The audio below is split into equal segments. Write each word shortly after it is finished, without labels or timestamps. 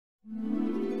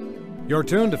You're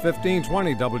tuned to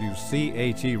 1520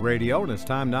 WCHE Radio, and it's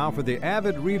time now for the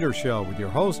Avid Reader Show with your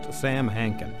host, Sam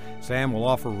Hankin. Sam will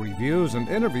offer reviews and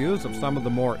interviews of some of the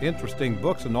more interesting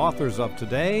books and authors of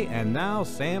today, and now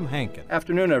Sam Hankin.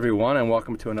 Afternoon, everyone, and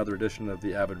welcome to another edition of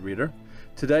the Avid Reader.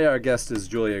 Today our guest is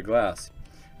Julia Glass.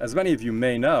 As many of you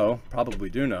may know, probably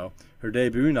do know, her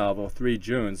debut novel, 3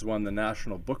 Junes, won the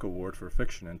National Book Award for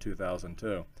Fiction in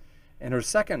 2002. In her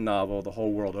second novel, The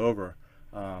Whole World Over,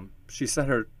 she set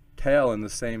her tale in the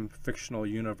same fictional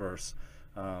universe,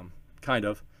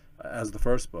 as the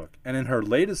first book. And in her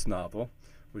latest novel,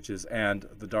 which is And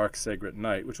the Dark Sacred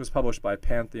Night, which was published by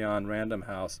Pantheon Random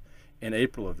House in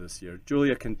April of this year,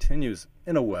 Julia continues,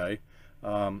 in a way,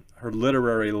 her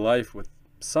literary life with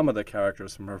some of the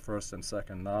characters from her first and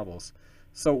second novels.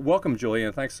 So welcome, Julia,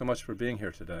 and thanks so much for being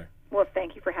here today. Well,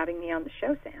 thank you for having me on the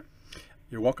show, Sam.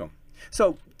 You're welcome.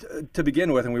 So to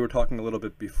begin with, and we were talking a little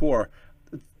bit before,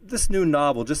 this new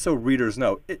novel, just so readers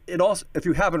know, it also, if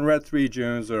you haven't read 3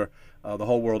 Junes or The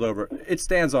Whole World Over, it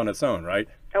stands on its own, right?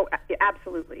 Oh,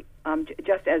 absolutely.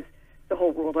 Just as The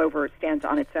Whole World Over stands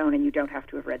on its own, and you don't have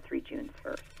to have read 3 Junes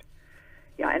first.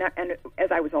 Yeah, and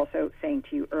as I was also saying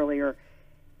to you earlier,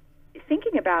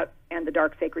 thinking about And the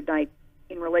Dark Sacred Night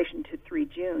in relation to 3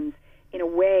 Junes, in a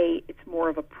way, it's more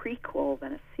of a prequel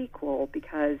than a sequel,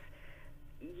 because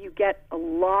you get a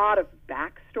lot of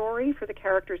backstory for the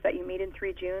characters that you meet in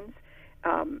 3 Junes,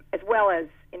 as well as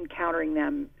encountering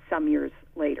them some years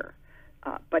later.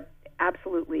 But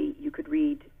absolutely, you could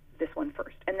read this one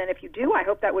first. And then if you do, I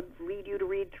hope that would lead you to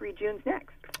read 3 Junes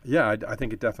next. Yeah, I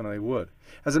think it definitely would.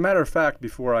 As a matter of fact,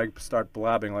 before I start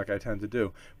blabbing like I tend to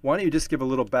do, why don't you just give a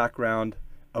little background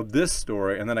of this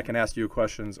story, and then I can ask you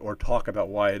questions or talk about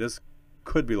why it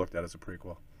could be looked at as a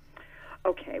prequel.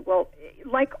 Okay, well,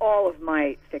 like all of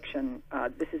my fiction,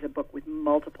 this is a book with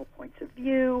multiple points of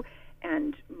view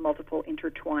and multiple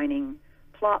intertwining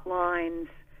plot lines,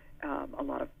 a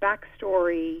lot of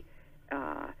backstory,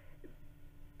 and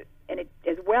it,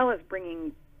 as well as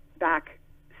bringing back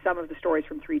some of the stories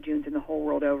from 3 Junes and The Whole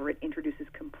World Over, it introduces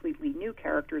completely new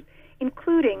characters,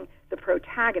 including the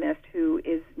protagonist, who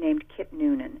is named Kit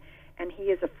Noonan, and he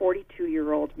is a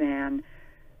 42-year-old man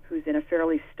who's in a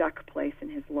fairly stuck place in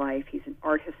his life. He's an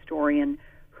art historian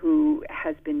who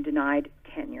has been denied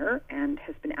tenure and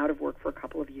has been out of work for a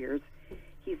couple of years.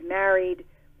 He's married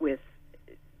with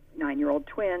 9-year-old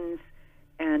twins,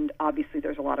 and obviously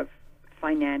there's a lot of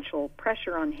financial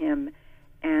pressure on him.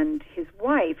 And his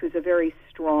wife, who's a very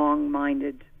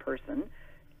strong-minded person,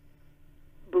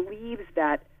 believes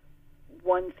that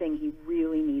one thing he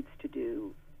really needs to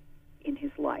do in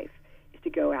his life is to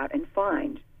go out and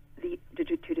find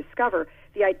to discover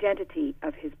the identity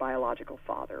of his biological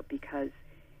father, because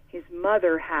his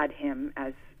mother had him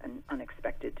as an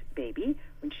unexpected baby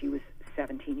when she was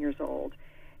 17 years old,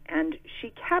 and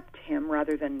she kept him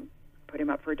rather than put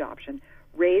him up for adoption,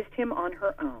 raised him on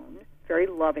her own very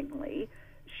lovingly.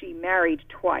 She married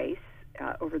twice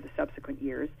over the subsequent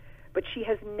years, but she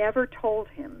has never told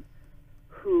him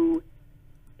who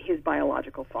his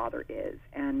biological father is,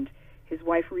 and his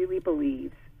wife really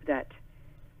believes that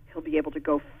he'll be able to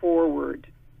go forward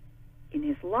in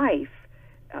his life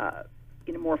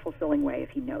in a more fulfilling way if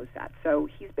he knows that. So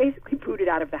he's basically booted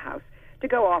out of the house to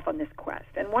go off on this quest.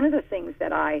 And one of the things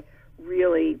that I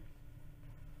really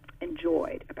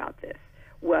enjoyed about this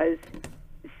was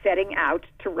setting out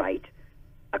to write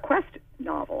a quest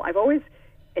novel. I've always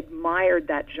admired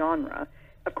that genre.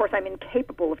 Of course, I'm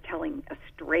incapable of telling a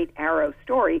straight arrow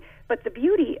story, but the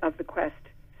beauty of the quest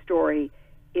story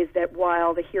is that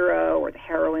while the hero or the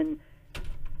heroine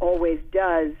always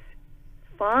does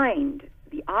find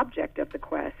the object of the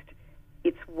quest,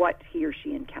 it's what he or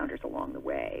she encounters along the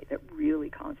way that really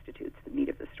constitutes the meat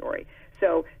of the story.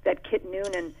 So that Kit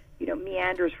Noonan,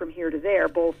 meanders from here to there,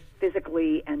 both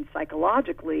physically and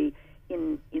psychologically,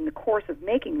 in the course of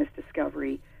making this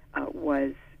discovery,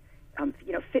 was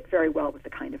fit very well with the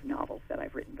kind of novels that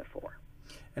I've written before.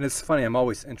 And it's funny, I'm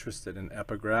always interested in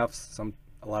epigraphs.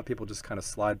 A lot of people just kind of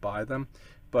slide by them,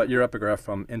 but your epigraph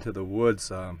from Into the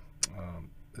Woods,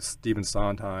 Stephen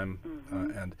Sondheim,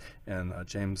 and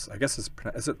James, I guess is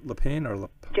it Lapine or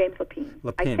James Lapine?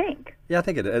 I think. Yeah, I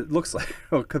think it looks like.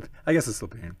 I guess it's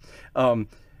Lapine.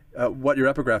 What your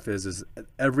epigraph is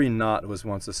every knot was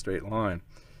once a straight line,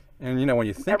 and when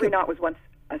you think every knot was once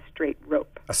a straight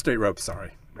rope. A straight rope.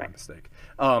 Sorry, my right. mistake.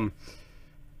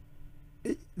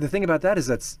 The thing about that is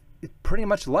it's pretty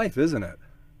much life, isn't it?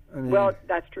 I mean, well,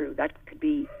 that's true. That could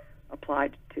be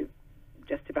applied to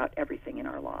just about everything in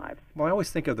our lives. Well, I always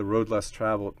think of the road less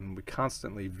traveled, and we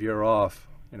constantly veer off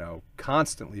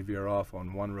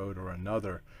on one road or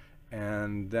another.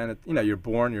 and then you're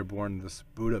born this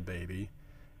Buddha baby,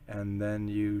 and then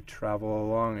you travel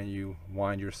along and you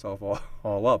wind yourself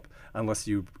all up, unless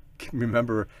you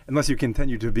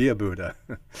continue to be a Buddha.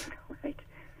 Right.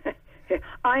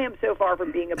 I am so far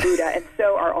from being a Buddha, and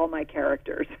so are all my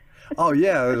characters. Oh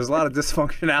yeah, there's a lot of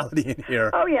dysfunctionality in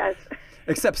here. Oh yes.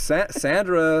 Except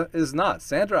Sandra is not.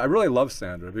 Sandra, I really love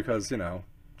Sandra because she's.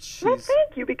 Well,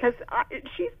 thank you, because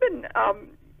she's been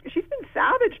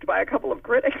savaged by a couple of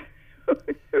critics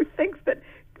who thinks that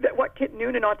what Kit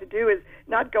Noonan ought to do is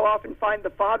not go off and find the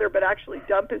father, but actually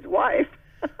dump his wife.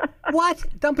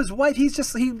 What? Dump his wife?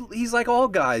 He's like all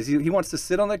guys. He wants to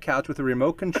sit on the couch with a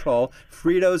remote control,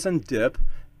 Fritos and dip,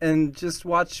 and just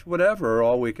watch whatever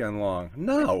all weekend long.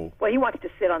 No. Well, he wants to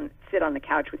sit on the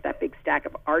couch with that big stack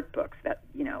of art books. That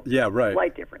Yeah, right.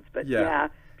 Slight difference, but yeah.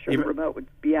 Sure, the remote would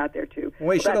be out there too.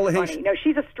 Well, that's funny. No,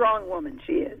 she's a strong woman.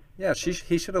 She is. Yeah,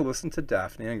 he should have listened to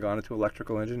Daphne and gone into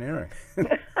electrical engineering.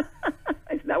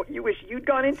 Isn't that what you wish you'd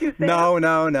gone into, Sam?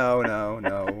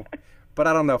 No. But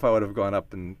I don't know if I would have gone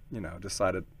up and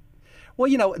decided. Well,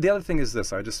 the other thing is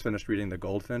this: I just finished reading The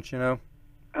Goldfinch. Oh,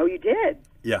 you did?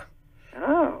 Yeah.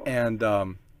 Oh. And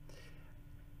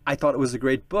I thought it was a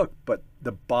great book, but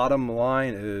the bottom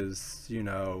line is,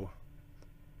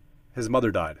 his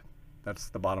mother died. That's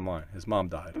the bottom line. His mom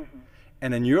died. Mm-hmm.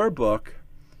 And in your book,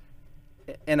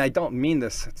 and I don't mean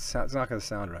this, it's not going to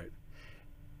sound right,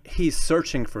 he's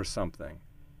searching for something,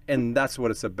 and that's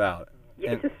what it's about.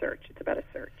 Yeah, it's a search. It's about a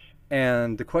search.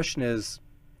 And the question is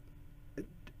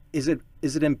it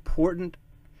important?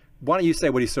 Why don't you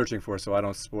say what he's searching for so I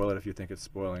don't spoil it if you think it's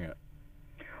spoiling it?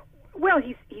 Well,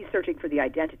 he's searching for the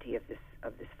identity of this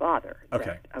father,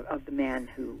 okay, of the man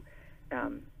who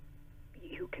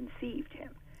conceived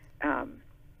him,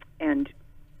 and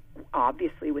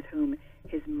obviously with whom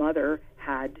his mother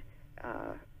had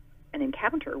an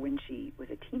encounter when she was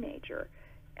a teenager,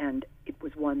 and it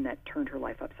was one that turned her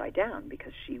life upside down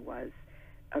because she was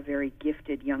a very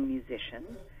gifted young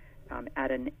musician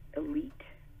at an elite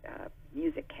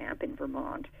music camp in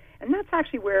Vermont, and that's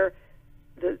actually where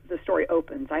the story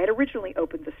opens. I had originally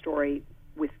opened the story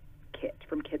with Kit,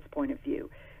 from Kit's point of view,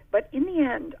 but in the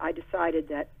end I decided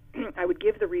that I would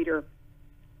give the reader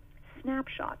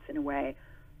snapshots, in a way,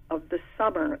 of the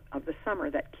summer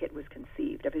that Kit was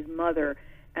conceived, of his mother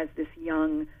as this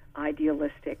young,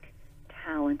 idealistic,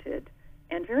 talented,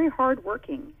 and very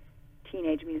hard-working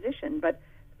teenage musician, but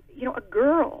a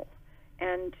girl,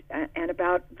 and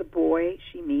about the boy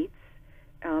she meets,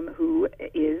 who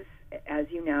is, as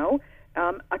you know,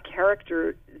 a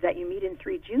character that you meet in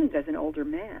 3 Junes as an older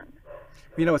man.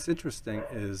 What's interesting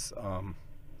is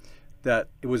that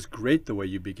it was great the way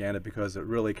you began it, because it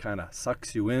really kind of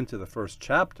sucks you into the first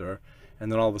chapter,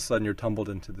 and then all of a sudden you're tumbled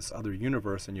into this other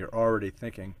universe, and you're already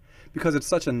thinking, because it's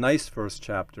such a nice first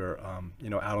chapter,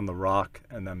 out on the rock,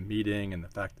 and them meeting, and the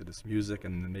fact that it's music,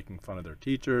 and then making fun of their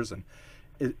teachers, and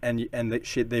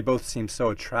they both seem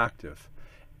so attractive.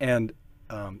 And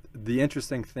the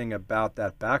interesting thing about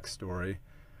that backstory,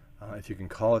 if you can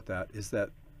call it that, is that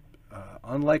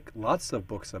unlike lots of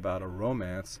books about a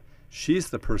romance, she's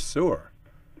the pursuer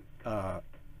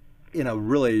in a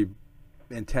really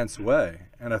intense way,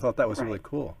 and I thought that was really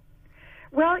cool.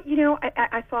 Well,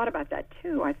 I thought about that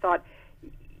too. I thought,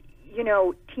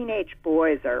 teenage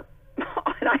boys are,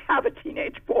 and I have a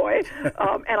teenage boy,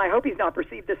 and I hope he's not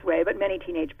perceived this way, but many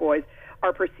teenage boys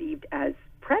are perceived as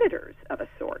predators of a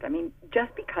sort. I mean,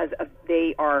 just because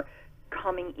they are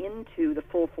coming into the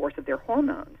full force of their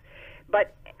hormones.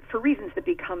 But for reasons that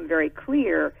become very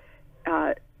clear,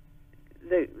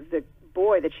 the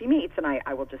boy that she meets, and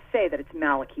I will just say that it's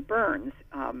Malachi Burns,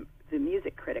 the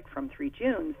music critic from 3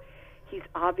 Junes, he's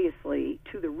obviously,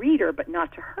 to the reader, but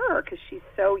not to her, because she's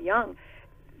so young,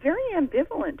 very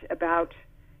ambivalent about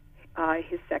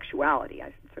his sexuality.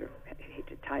 I sort of hate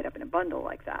to tie it up in a bundle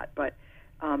like that, but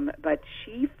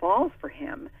she falls for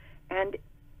him, and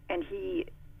he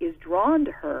is drawn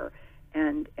to her,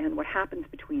 and what happens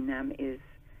between them is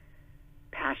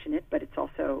passionate, but it's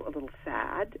also a little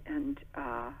sad, and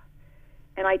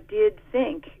I did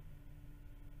think,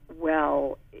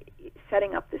 well,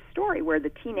 setting up this story where the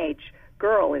teenage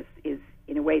girl is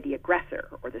in a way the aggressor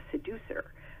or the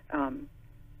seducer,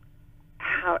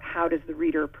 how does the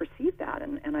reader perceive that?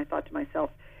 And I thought to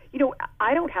myself,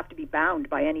 I don't have to be bound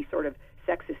by any sort of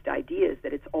sexist ideas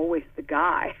that it's always the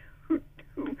guy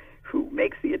who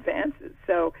makes the advances.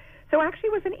 So actually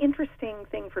it was an interesting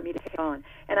thing for me to take on.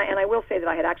 And I will say that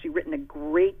I had actually written a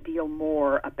great deal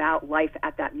more about life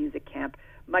at that music camp,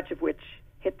 much of which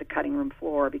hit the cutting room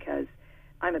floor, because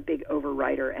I'm a big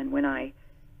overwriter, and when I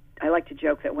like to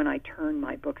joke that when I turn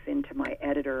my books into my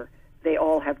editor they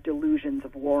all have delusions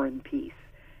of war and peace.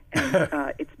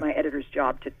 And it's my editor's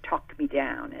job to talk me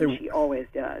down, and she always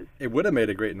does. It would have made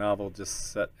a great novel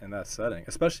just set in that setting,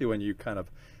 especially when you kind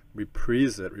of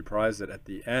reprise it at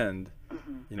the end,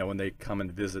 you know, when they come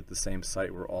and visit the same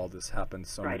site where all this happened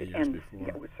so many years before. Yeah,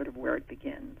 it was sort of where it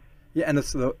begins. Yeah, and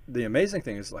it's the amazing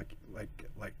thing is like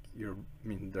they're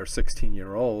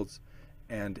 16-year-olds,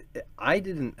 and I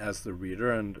didn't, as the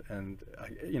reader, and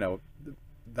you know,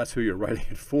 that's who you're writing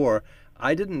it for.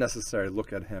 I didn't necessarily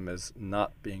look at him as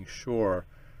not being sure,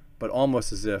 but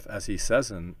almost as if, as he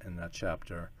says in that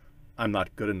chapter, I'm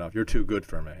not good enough. You're too good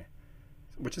for me,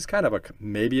 which is kind of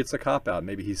maybe it's a cop-out.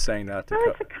 Maybe he's saying that to...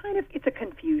 Well, it's a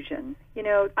confusion. You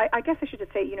know, I guess I should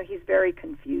just say, you know, he's very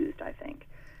confused, I think.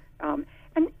 And,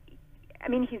 I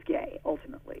mean, he's gay,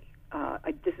 ultimately.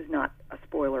 This is not a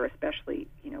spoiler, especially,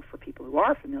 you know, for people who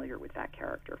are familiar with that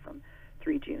character from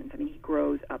 3 Junes. I mean, he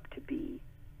grows up to be...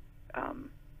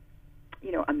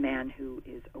 you know, a man who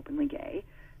is openly gay.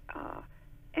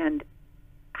 And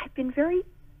I've been very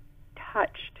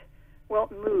touched, well,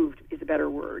 moved is a better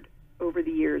word, over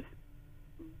the years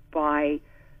by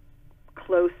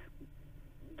close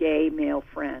gay male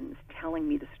friends telling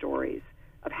me the stories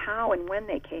of how and when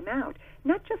they came out,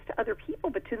 not just to other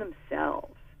people, but to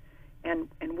themselves. And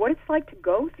what it's like to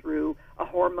go through a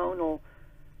hormonal,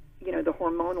 you know, the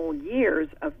hormonal years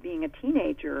of being a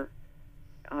teenager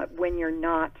when you're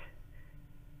not,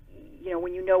 you know,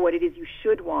 when you know what it is you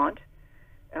should want,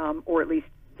 or at least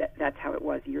that's how it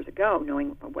was years ago,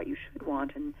 knowing what you should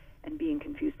want and being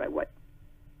confused by what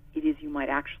it is you might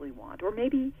actually want. Or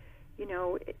maybe, you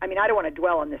know, I mean, I don't want to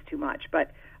dwell on this too much,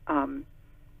 but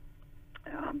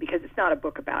because it's not a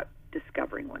book about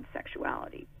discovering one's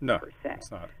sexuality per se. It's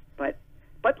not.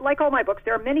 But like all my books,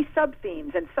 there are many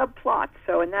sub-themes and subplots,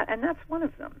 so and that's one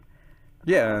of them.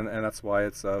 Yeah, and that's why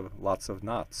it's lots of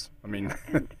knots. I mean...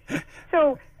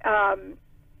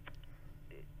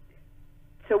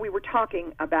 So we were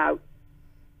talking about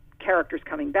characters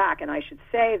coming back, and I should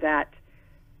say that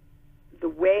the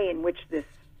way in which this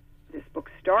book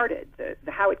started,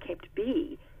 the how it came to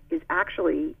be, is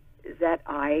actually that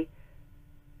I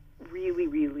really,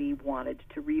 really wanted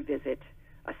to revisit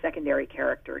a secondary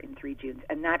character in 3 Junes,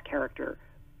 and that character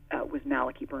was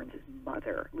Malachi Burns'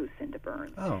 mother, Lucinda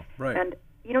Burns. Oh, right. And,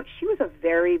 you know, she was a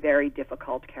very, very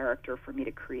difficult character for me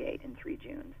to create in 3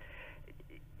 Junes.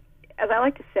 As I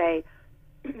like to say,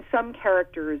 some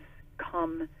characters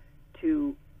come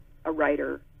to a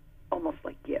writer almost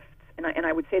like gifts. And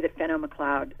I would say that Fenno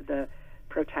McLeod, the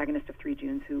protagonist of 3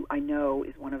 Junes, who I know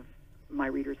is one of my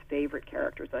readers' favorite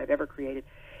characters that I've ever created,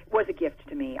 was a gift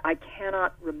to me. I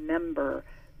cannot remember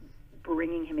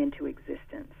bringing him into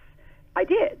existence. I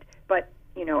did, but,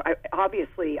 you know,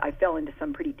 obviously I fell into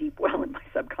some pretty deep well in my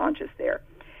subconscious there.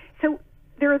 So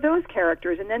there are those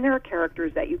characters, and then there are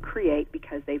characters that you create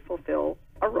because they fulfill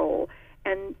a role,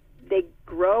 and they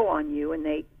grow on you, and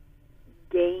they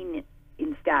gain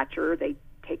in stature. They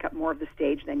take up more of the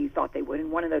stage than you thought they would,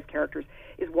 and one of those characters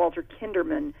is Walter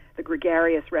Kinderman, the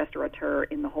gregarious restaurateur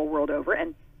in The Whole World Over,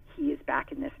 and he is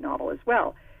back in this novel as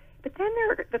well. But then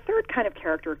there are the third kind of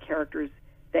character, characters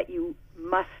that you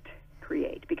must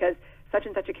create, because such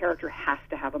and such a character has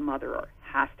to have a mother, or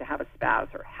has to have a spouse,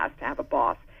 or has to have a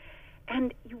boss.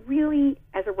 And you really,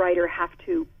 as a writer, have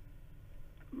to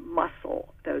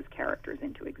muscle those characters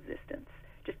into existence.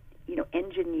 Just, you know,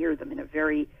 engineer them in a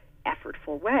very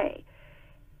effortful way.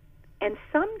 And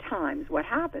sometimes what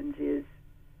happens is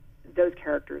those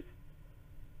characters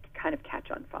kind of catch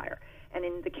on fire. And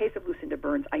in the case of Lucinda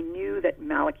Burns, I knew that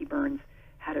Malachi Burns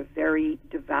had a very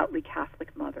devoutly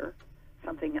Catholic mother,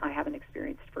 something I haven't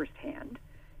experienced firsthand.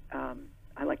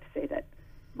 I like to say that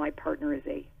my partner is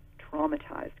a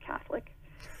traumatized Catholic.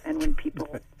 And when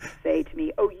people say to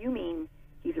me, oh, you mean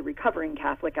he's a recovering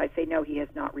Catholic, I say, no, he has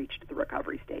not reached the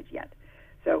recovery stage yet.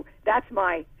 So that's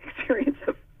my experience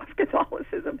of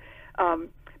Catholicism.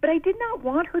 But I did not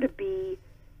want her to be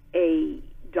a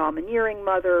domineering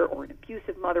mother or an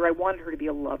abusive mother. I wanted her to be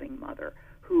a loving mother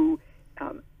who,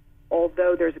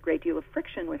 although there's a great deal of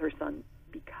friction with her son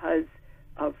because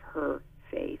of her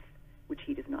faith, which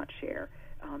he does not share,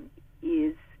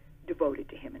 is devoted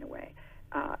to him in a way.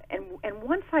 And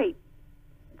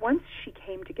once she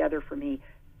came together for me,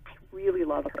 I really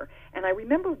loved her. And I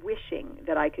remember wishing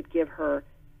that I could give her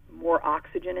more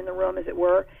oxygen in the room, as it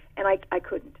were, and I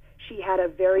couldn't. She had a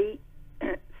very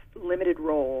limited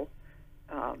role.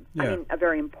 I mean, a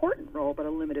very important role, but a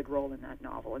limited role in that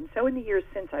novel. And so in the years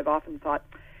since, I've often thought,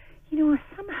 you know,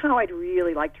 somehow I'd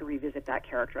really like to revisit that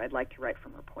character. I'd like to write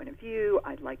from her point of view.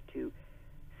 I'd like to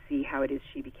see how it is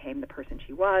she became the person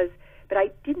she was. But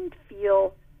I didn't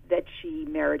feel that she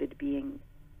merited being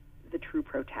the true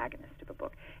protagonist of a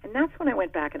book. And that's when I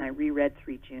went back and I reread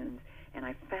Three Junes, and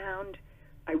I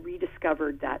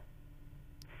rediscovered that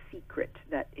secret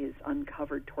that is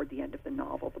uncovered toward the end of the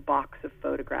novel, the box of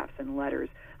photographs and letters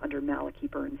under Malachi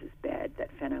Burns's bed that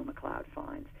Fenno MacLeod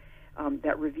finds,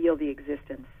 that reveal the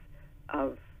existence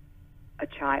of a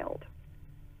child.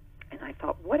 And I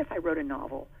thought, what if I wrote a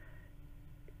novel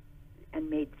and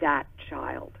made that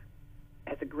child,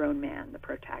 as a grown man, the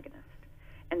protagonist?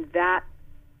 And that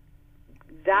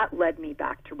led me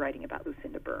back to writing about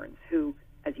Lucinda Burns, who,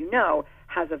 as you know,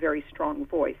 has a very strong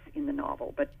voice in the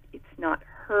novel, but it's not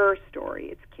her story,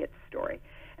 it's Kit's story.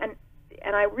 And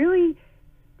I really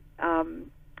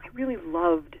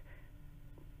loved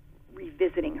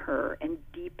revisiting her and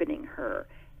deepening her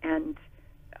and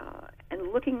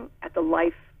looking at the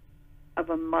life of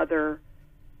a mother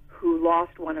who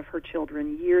lost one of her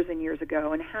children years and years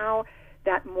ago, and how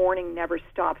that mourning never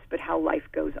stops, but how life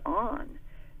goes on.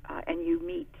 And you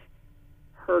meet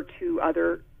her two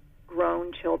other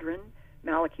grown children,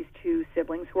 Malachi's two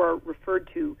siblings, who are referred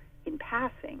to in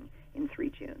passing in Three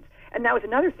Junes. And that was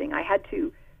another thing I had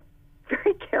to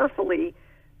very carefully,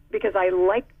 because I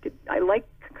like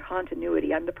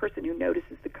continuity. I'm the person who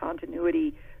notices the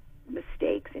continuity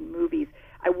mistakes in movies.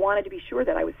 I wanted to be sure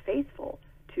that I was faithful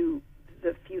to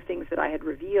the few things that I had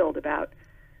revealed about,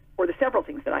 or the several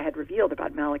things that I had revealed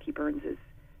about Malachi Burns's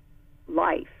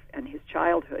life and his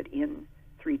childhood in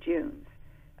Three Junes.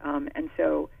 And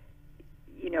so,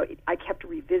 I kept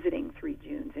revisiting Three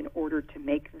Junes in order to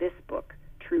make this book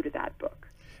true to that book.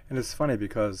 And it's funny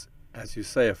because, as you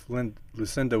say, if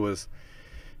Lucinda was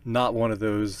not one of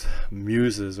those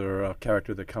muses or a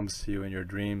character that comes to you in your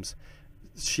dreams,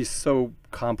 she's so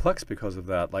complex because of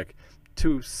that. Like,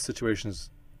 two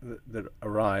situations that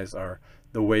arise are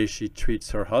the way she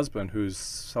treats her husband, who's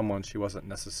someone she wasn't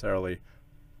necessarily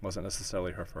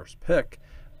her first pick.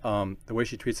 The way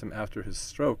she treats him after his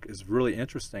stroke is really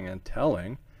interesting and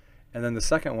telling. And then the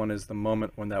second one is the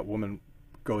moment when that woman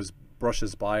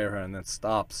brushes by her and then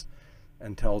stops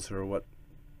and tells her what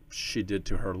she did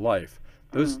to her life.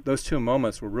 Those two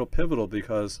moments were real pivotal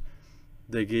because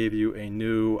they gave you a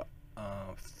new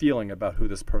feeling about who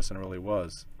this person really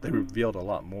was. They revealed a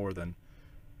lot more than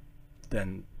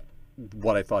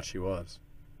what I thought she was.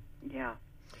 Yeah.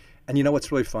 And you know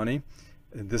what's really funny?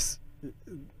 This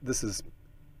is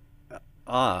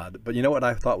odd, but you know what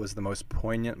I thought was the most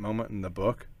poignant moment in the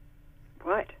book?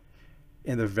 What?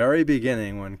 In the very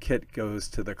beginning, when Kit goes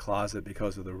to the closet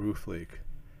because of the roof leak,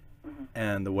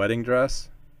 and the wedding dress,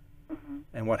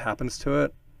 and what happens to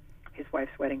it? His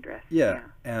wife's wedding dress. Yeah.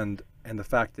 And the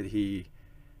fact that he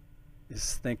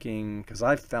is thinking, because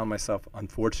I've found myself,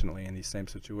 unfortunately, in these same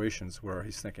situations where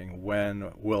he's thinking,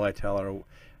 when will I tell her?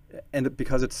 And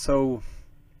because it's so,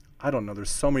 I don't know, there's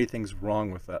so many things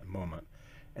wrong with that moment,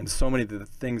 and so many of the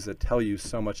things that tell you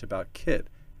so much about Kit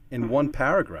in one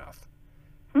paragraph.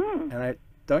 And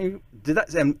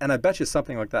and I bet you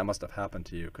something like that must have happened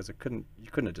to you, because you couldn't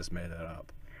have just made that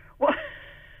up. Well,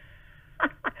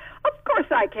 of course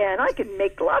I can. I can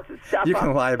make lots of stuff You up.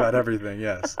 can lie about everything,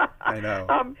 yes. I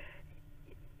know.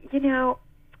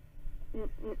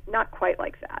 Not quite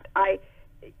like that.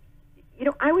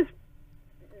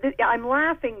 I'm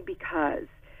laughing because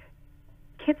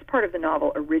Kit's part of the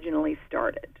novel originally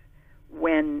started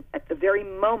when, at the very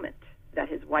moment that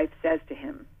his wife says to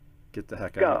him, "Get the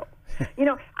heck go." out.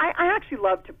 I actually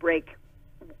love to break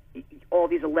all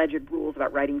these alleged rules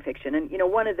about writing fiction. And,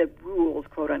 one of the rules,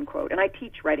 quote unquote, and I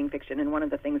teach writing fiction, and one of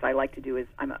the things I like to do is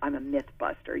I'm a myth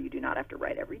buster. You do not have to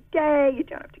write every day. You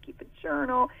don't have to keep a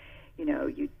journal.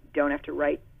 You don't have to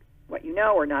write what you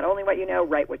know, or not only what you know,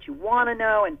 write what you want to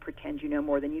know and pretend you know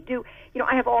more than you do.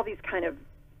 I have all these kind of,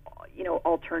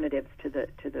 alternatives to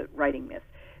the writing myths.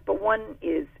 But one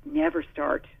is never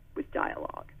start with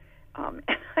dialogue. And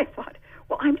I thought,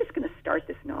 well, I'm just going to start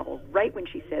this novel right when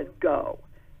she says go.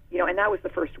 And that was the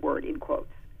first word in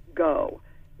quotes, go.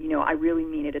 I really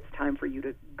mean it. It's time for you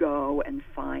to go and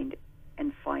find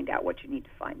out what you need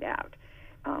to find out.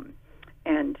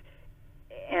 And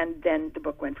then the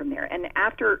book went from there. And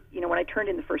after, when I turned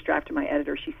in the first draft to my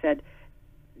editor, she said,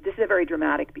 this is a very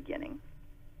dramatic beginning.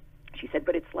 She said,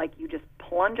 but it's like you just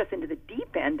plunge us into the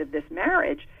deep end of this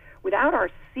marriage without our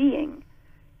seeing.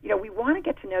 We want to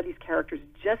get to know these characters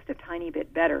just a tiny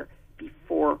bit better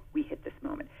before we hit this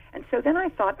moment. And so then I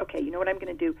thought, okay, you know what I'm going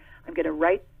to do? I'm going to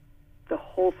write the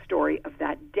whole story of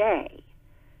that day.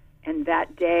 And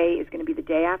that day is going to be the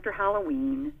day after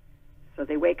Halloween. So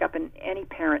they wake up, and any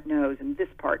parent knows, and this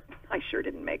part I sure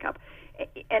didn't make up,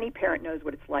 any parent knows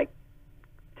what it's like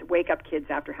to wake up kids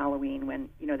after Halloween when,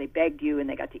 they begged you and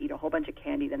they got to eat a whole bunch of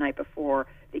candy the night before.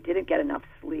 They didn't get enough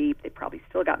sleep. They probably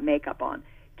still got makeup on.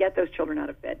 Get those children out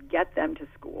of bed. Get them to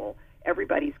school.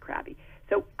 Everybody's crabby.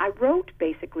 So I wrote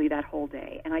basically that whole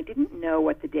day, and I didn't know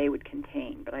what the day would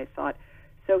contain, but I thought,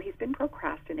 so he's been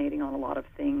procrastinating on a lot of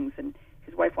things, and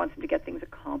his wife wants him to get things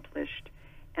accomplished.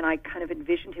 And I kind of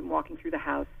envisioned him walking through the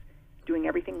house, doing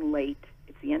everything late.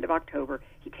 It's the end of October.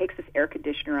 He takes this air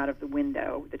conditioner out of the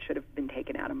window that should have been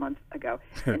taken out a month ago.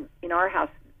 And in our house,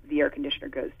 the air conditioner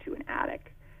goes to an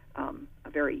attic, a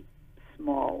very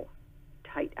small,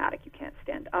 tight attic you can't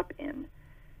stand up in.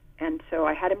 And so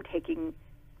I had him taking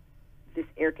this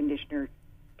air conditioner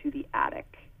to the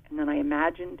attic. And then I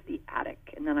imagined the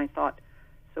attic. And then I thought,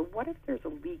 so what if there's a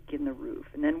leak in the roof?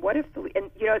 And then what if so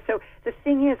the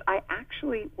thing is, I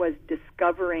actually was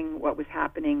discovering what was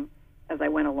happening as I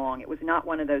went along. It was not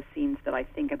one of those scenes that I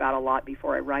think about a lot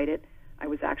before I write it. I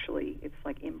was actually, it's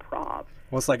like improv.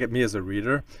 Well, it's like me as a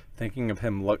reader, thinking of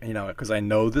him, because I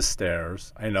know the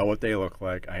stairs, I know what they look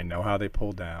like, I know how they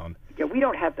pull down. Yeah, we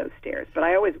don't have those stairs, but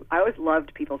I always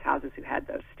loved people's houses who had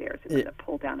those stairs that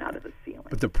pull down out of the ceiling.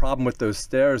 But the problem with those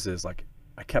stairs is, I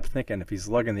kept thinking, if he's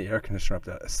lugging the air conditioner up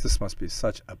there, this must be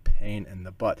such a pain in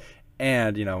the butt.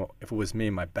 And, if it was me,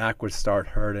 my back would start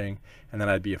hurting, and then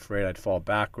I'd be afraid I'd fall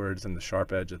backwards in the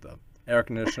sharp edge of the air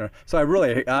conditioner. So I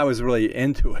was really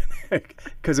into it,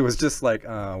 because it was just like,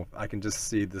 oh, I can just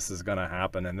see this is going to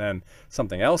happen. And then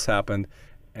something else happened,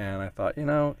 and I thought,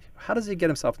 how does he get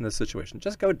himself in this situation?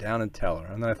 Just go down and tell her.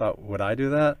 And then I thought, would I do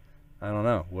that? I don't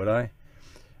know. Would I?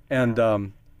 And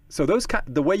so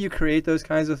the way you create those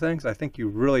kinds of things, I think you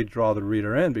really draw the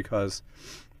reader in, because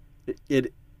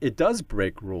it does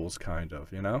break rules, kind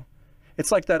of,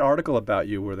 It's like that article about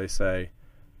you where they say,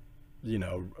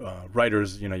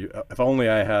 writers, if only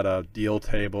I had a deal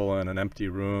table and an empty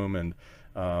room and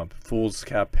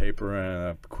foolscap paper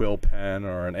and a quill pen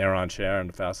or an Aeron chair and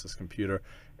the fastest computer.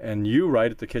 And you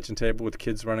write at the kitchen table with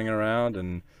kids running around,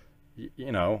 and,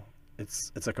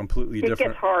 it's a completely different... It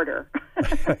gets harder.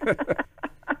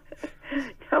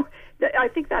 No, I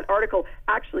think that article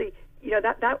actually,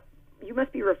 that you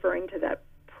must be referring to that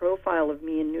profile of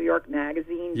me in New York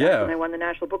Magazine back when I won the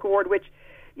National Book Award, which,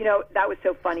 that was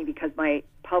so funny because my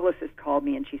publicist called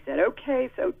me and she said, okay,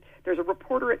 so there's a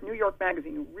reporter at New York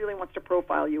Magazine who really wants to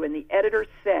profile you, and the editor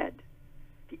said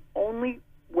the only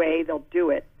way they'll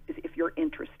do it is if you're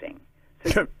interesting.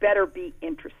 So you better be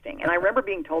interesting. And I remember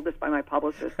being told this by my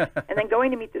publicist and then going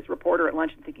to meet this reporter at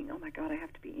lunch and thinking, oh, my God, I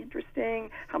have to be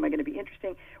interesting. How am I going to be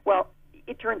interesting? Well,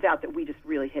 it turns out that we just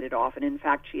really hit it off. And, in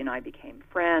fact, she and I became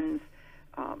friends.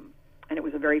 And it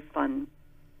was a very fun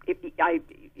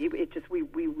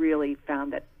we really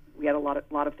found that we had a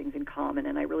lot of things in common,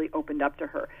 and I really opened up to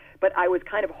her. But I was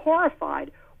kind of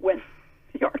horrified when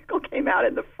the article came out,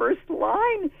 and the first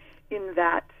line in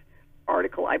that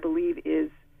article, I believe,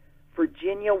 is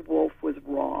Virginia Woolf was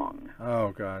wrong.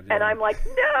 Oh, God. Yeah. And I'm like,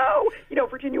 no!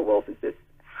 Virginia Woolf is this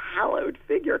hallowed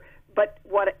figure. But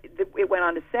what it went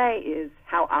on to say is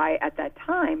how I, at that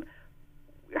time,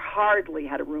 hardly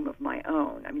had a room of my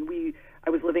own. I mean, I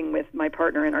was living with my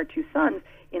partner and our two sons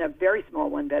in a very small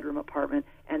one-bedroom apartment,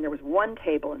 and there was one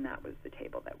table, and that was the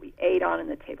table that we ate on, and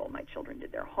the table my children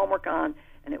did their homework on,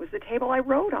 and it was the table I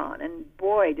wrote on, and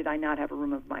boy, did I not have a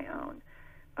room of my own.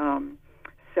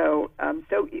 So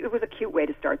it was a cute way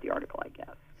to start the article, I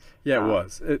guess. Yeah, it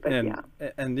was.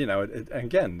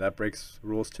 Again, that breaks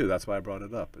rules, too. That's why I brought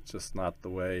it up. It's just not the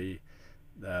way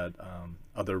that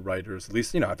other writers, at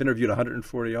least, I've interviewed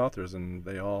 140 authors, and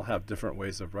they all have different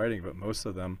ways of writing, but most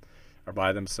of them are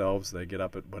by themselves. They get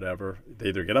up at whatever. They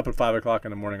either get up at 5 o'clock in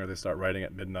the morning or they start writing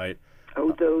at midnight.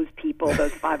 Oh, those people,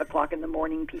 those 5 o'clock in the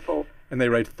morning people. And they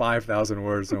write 5,000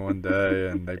 words in one day,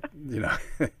 and they,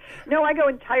 No, I go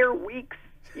entire weeks,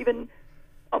 even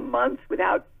a month,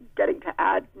 without getting to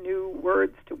add new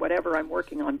words to whatever I'm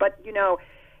working on. But, I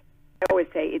always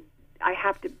say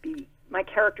my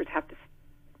characters have to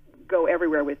go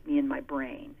everywhere with me in my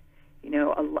brain.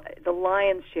 The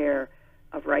lion's share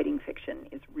of writing fiction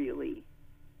is really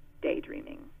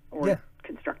daydreaming or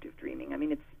constructive dreaming. I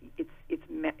mean, it's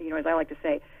as I like to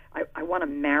say, I want to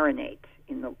marinate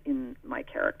in my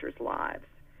characters' lives,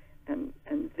 and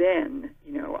then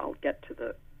I'll get to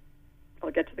the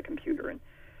computer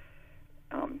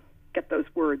and get those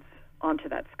words onto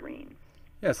that screen.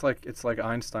 Yeah, it's like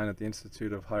Einstein at the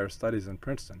Institute of Higher Studies in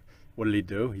Princeton. What did he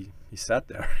do? He sat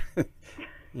there,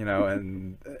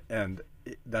 and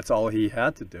that's all he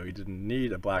had to do. He didn't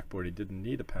need a blackboard. He didn't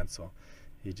need a pencil.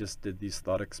 He just did these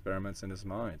thought experiments in his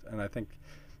mind. And I think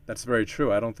that's very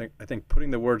true. I think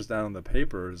putting the words down on the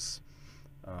paper is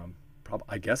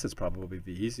I guess it's probably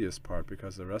the easiest part,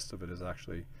 because the rest of it is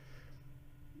actually,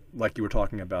 like you were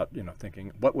talking about,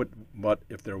 thinking, what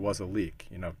if there was a leak?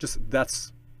 Just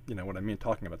that's, what I mean,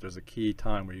 talking about there's a key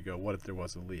time where you go, what if there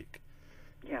was a leak?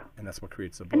 Yeah. And that's what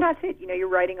creates a book. And that's it. You're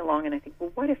writing along, and I think,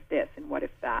 well, what if this and what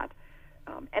if that?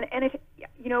 And it,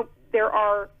 there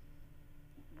are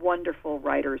wonderful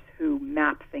writers who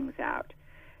map things out,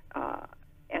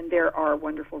 and there are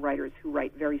wonderful writers who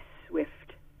write very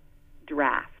swift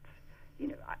drafts.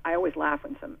 I always laugh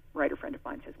when some writer friend of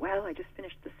mine says, well, I just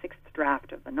finished the 6th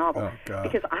draft of the novel. Oh, God.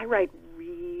 Because I write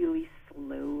really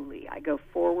slowly. I go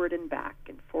forward and back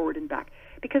and forward and back,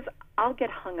 because I'll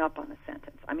get hung up on a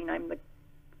sentence. I mean, I'm the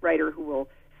writer who will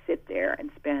sit there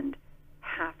and spend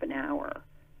half an hour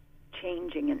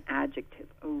changing an adjective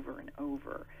over and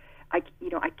over. I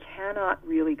cannot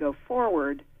really go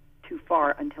forward too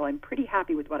far until I'm pretty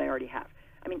happy with what I already have.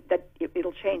 I mean, that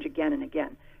it'll change again and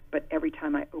again, but every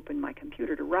time I open my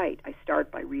computer to write, I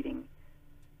start by reading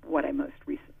what I most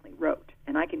recently wrote,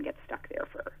 and I can get stuck there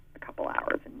for a couple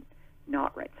hours and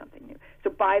not write something new. So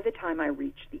by the time I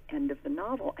reach the end of the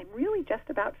novel, I'm really just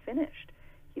about finished.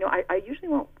 I usually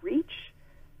won't reach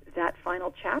that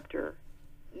final chapter,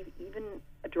 even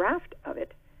a draft of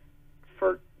it,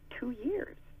 for 2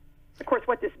 years. Of course,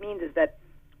 what this means is that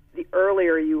the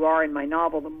earlier you are in my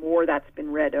novel, the more that's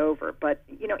been read over. But,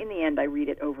 in the end, I read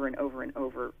it over and over and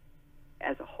over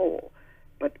as a whole.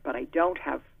 But I don't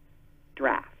have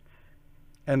drafts.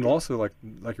 And also, like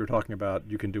you were talking about,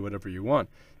 you can do whatever you want.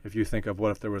 If you think of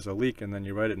what if there was a leak, and then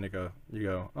you write it, and you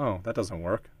go, oh, that doesn't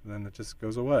work, then it just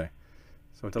goes away.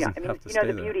 So it doesn't have to stay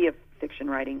there. The beauty of fiction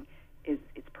writing is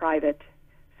it's private,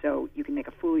 so you can make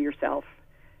a fool of yourself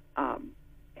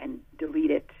and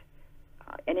delete it.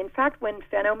 And in fact, when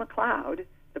Fenno MacLeod,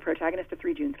 the protagonist of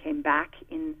 3 Junes, came back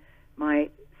in my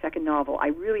second novel, I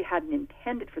really hadn't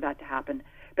intended for that to happen,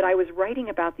 but I was writing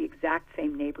about the exact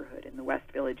same neighborhood in the West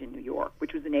Village in New York,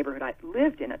 which was the neighborhood I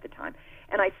lived in at the time.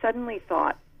 And I suddenly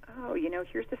thought, oh,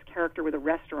 here's this character with a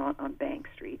restaurant on Bank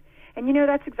Street. And,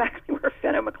 that's exactly where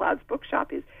Fenno MacLeod's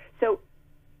bookshop is. So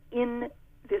in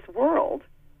this world,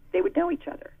 they would know each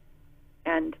other.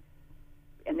 And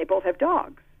they both have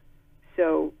dogs.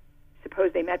 So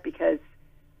suppose they met because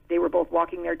they were both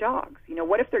walking their dogs.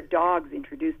 What if their dogs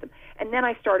introduced them? And then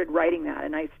I started writing that,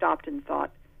 and I stopped and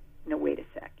thought, no, wait a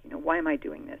sec. Why am I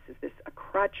doing this? Is this a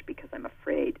crutch because I'm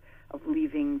afraid of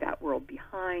leaving that world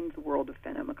behind, the world of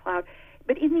Fenno MacLeod?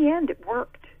 But in the end, it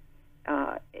worked.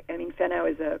 Fenno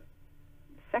is a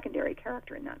secondary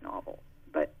character in that novel,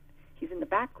 but he's in the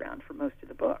background for most of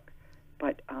the book.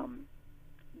 But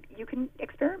you can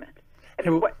experiment.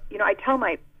 I tell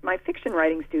my fiction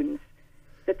writing students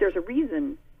that there's a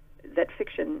reason that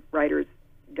fiction writers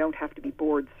don't have to be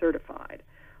board certified,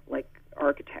 like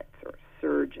architects or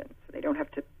surgeons. They don't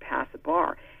have to pass a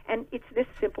bar. And it's this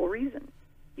simple reason.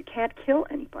 You can't kill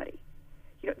anybody.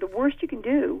 The worst you can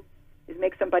do is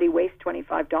make somebody waste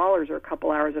 $25 or a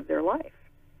couple hours of their life.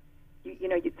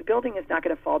 The building is not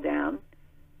going to fall down.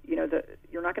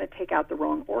 You're not going to take out the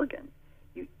wrong organ.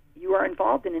 You are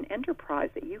involved in an enterprise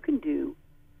that you can do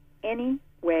any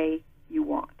way you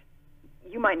want.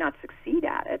 You might not succeed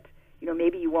at it.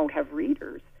 Maybe you won't have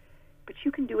readers, but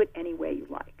you can do it any way you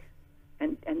like.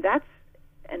 And that's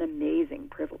an amazing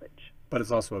privilege. But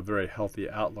it's also a very healthy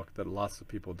outlook that lots of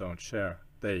people don't share.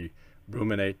 They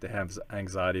ruminate, they have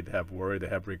anxiety, they have worry, they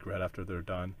have regret after they're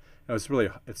done. It's really,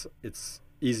 it's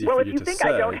easy for you to say. Well, if you think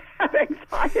I don't have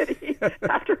anxiety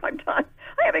after I'm done,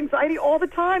 I have anxiety all the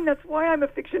time. That's why I'm a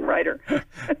fiction writer.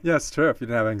 Yeah, it's true. If you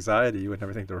didn't have anxiety, you wouldn't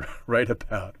have anything to write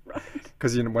about. Right.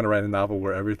 Because you want to write a novel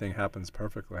where everything happens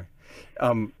perfectly.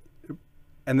 And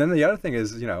then the other thing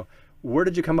is, where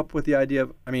did you come up with the idea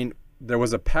of, there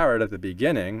was a parrot at the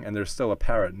beginning, and there's still a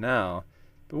parrot now.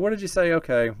 But what did you say,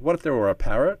 okay, what if there were a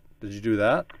parrot? Did you do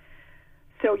that?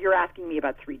 So you're asking me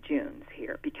about 3 Junes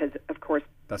here, because, of course,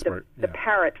 the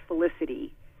parrot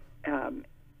Felicity,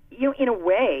 in a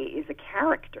way, is a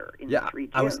character in 3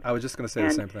 Junes. I was just going to say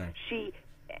the same thing.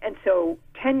 And so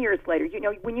 10 years later,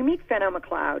 when you meet Fenno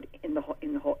MacLeod in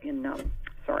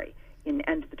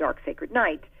End of the Dark Sacred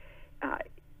Night,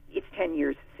 it's 10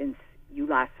 years since you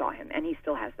last saw him, and he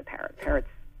still has the parrot. Parrots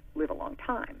live a long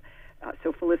time.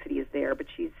 So Felicity is there, but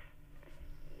she's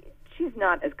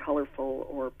not as colorful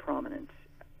or prominent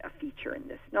a feature in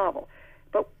this novel.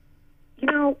 But,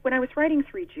 when I was writing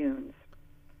 3 Junes,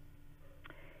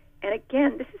 and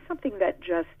again, this is something that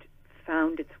just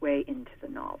found its way into the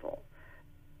novel.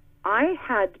 I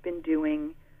had been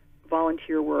doing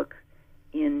volunteer work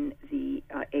in the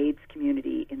AIDS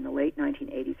community in the late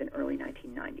 1980s and early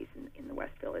 1990s in the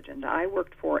West Village, and I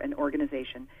worked for an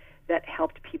organization that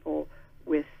helped people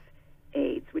with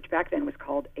AIDS, which back then was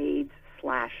called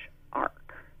AIDS/ARC.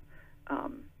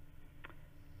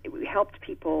 It helped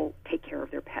people take care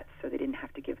of their pets so they didn't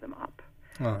have to give them up.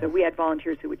 Oh. So we had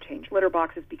volunteers who would change litter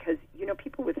boxes because,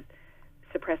 people with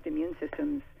suppressed immune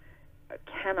systems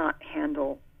cannot change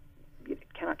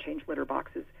litter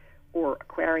boxes or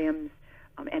aquariums.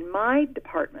 And my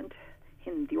department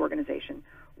in the organization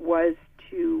was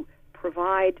to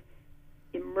provide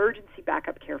emergency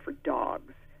backup care for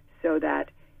dogs so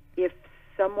that if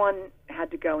someone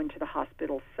had to go into the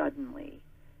hospital suddenly,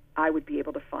 I would be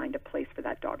able to find a place for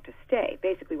that dog to stay.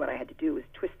 Basically, what I had to do was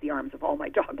twist the arms of all my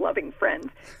dog-loving friends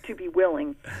to be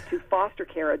willing to foster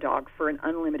care a dog for an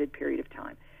unlimited period of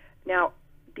time. Now,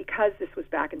 because this was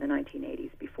back in the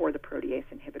 1980s, before the protease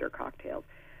inhibitor cocktails,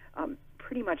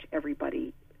 pretty much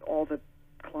everybody, all the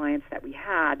clients that we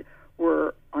had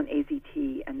were on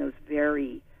AZT and those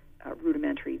very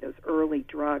rudimentary, those early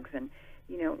drugs. And,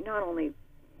 not only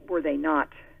were they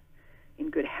not in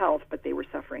good health, but they were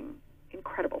suffering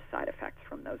incredible side effects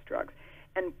from those drugs.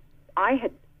 And I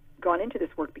had gone into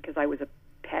this work because I was a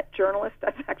pet journalist.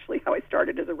 That's actually how I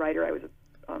started as a writer. I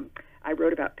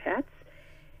wrote about pets.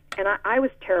 And I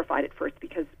was terrified at first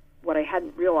because what I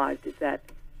hadn't realized is that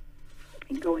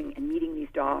in going and meeting these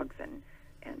dogs and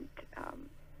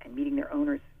meeting their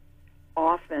owners,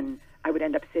 often I would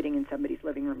end up sitting in somebody's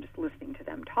living room just listening to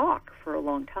them talk for a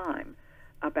long time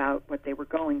about what they were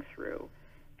going through.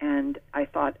 And I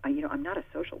thought, I'm not a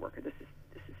social worker. This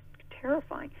is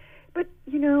terrifying. But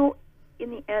in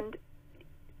the end,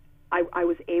 I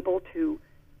was able to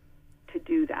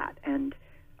do that, and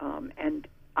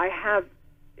I have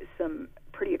some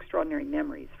pretty extraordinary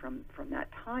memories from that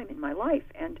time in my life.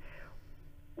 And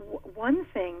one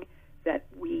thing that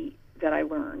I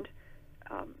learned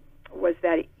was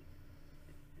that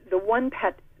the one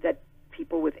pet that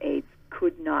people with AIDS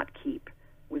could not keep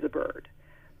was a bird.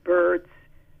 Birds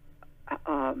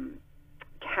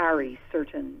carry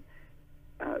certain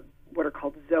what are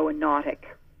called zoonotic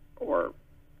or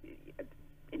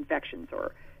infections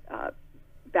or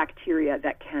bacteria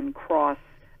that can cross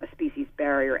a species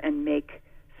barrier and make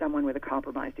someone with a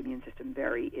compromised immune system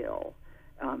very ill,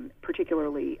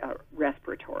 particularly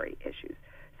respiratory issues.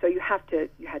 So you had to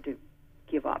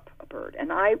give up a bird.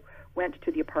 And I went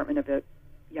to the apartment of a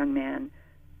young man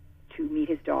to meet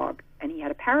his dog, and he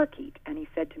had a parakeet. And he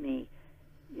said to me,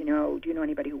 do you know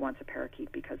anybody who wants a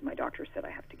parakeet? Because my doctor said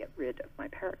I have to get rid of my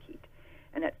parakeet.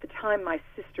 And at the time, my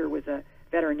sister was a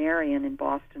veterinarian in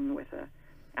Boston with a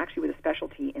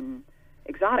specialty in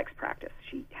exotics practice.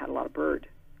 She had a lot of bird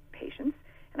patients,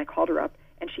 and I called her up,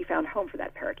 and she found a home for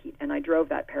that parakeet. And I drove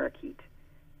that parakeet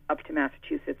up to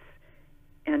Massachusetts,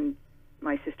 and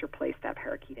my sister placed that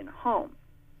parakeet in a home.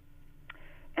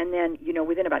 And then,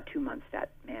 within about 2 months,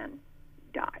 that man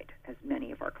died, as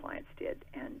many of our clients did.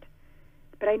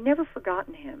 But I'd never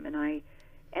forgotten him,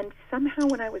 and somehow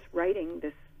when I was writing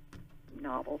this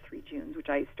novel, 3 Junes, which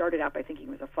I started out by thinking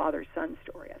was a father-son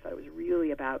story, I thought it was really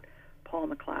about Paul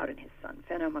McLeod and his son,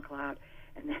 Fenno McLeod,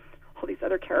 and then all these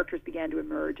other characters began to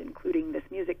emerge, including this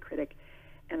music critic,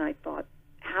 and I thought,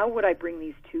 how would I bring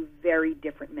these two very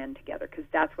different men together? Because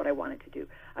that's what I wanted to do.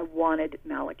 I wanted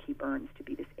Malachi Burns to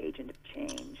be this agent of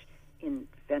change in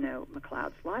Fenno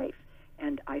McLeod's life.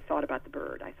 And I thought about the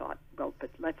bird. I thought, well, but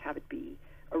let's have it be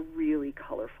a really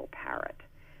colorful parrot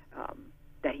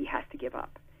that he has to give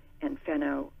up. And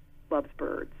Fenno loves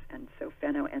birds, and so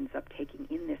Fenno ends up taking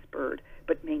in this bird,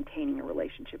 but maintaining a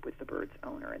relationship with the bird's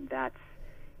owner, and that's,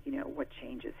 what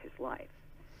changes his life.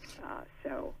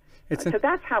 So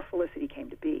that's how Felicity came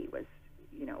to be, was,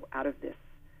 out of this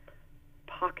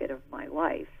pocket of my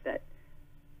life that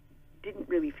didn't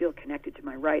really feel connected to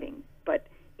my writing. But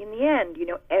in the end,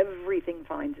 everything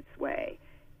finds its way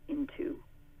into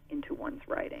one's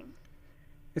writing.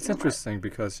 It's interesting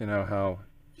because, how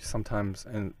sometimes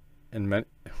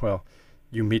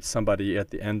you meet somebody at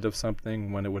the end of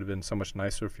something when it would have been so much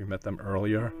nicer if you met them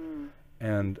earlier.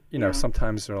 And,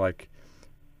 sometimes they're like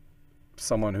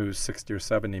someone who's 60 or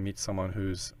 70 meets someone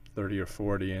who's 30 or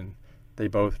 40, and they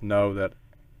both know that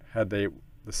had the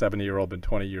 70-year-old been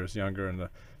 20 years younger and the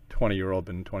 20-year-old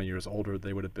been 20 years older,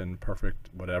 they would have been perfect,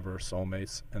 whatever,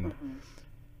 soulmates. And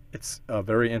it's a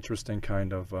very interesting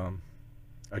kind of,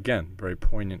 again, very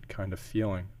poignant kind of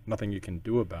feeling. Nothing you can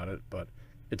do about it, but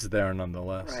it's there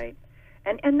nonetheless. Right.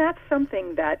 And that's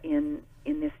something that in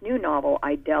this new novel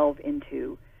I delve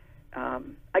into,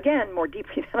 again, more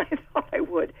deeply than I thought I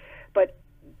would. But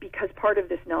because part of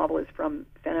this novel is from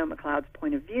Fenno McLeod's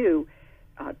point of view,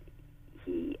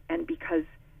 because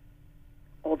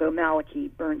although Malachi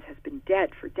Burns has been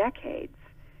dead for decades,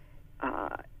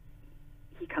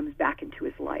 he comes back into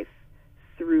his life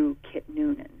through Kit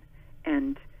Noonan.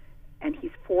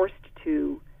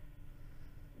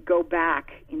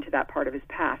 into that part of his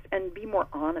past and be more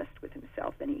honest with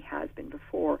himself than he has been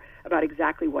before about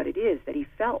exactly what it is that he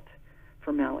felt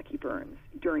for Malachi Burns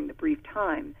during the brief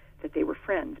time that they were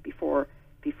friends before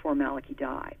Malachi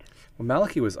died. Well,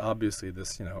 Malachi was obviously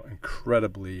this,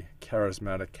 incredibly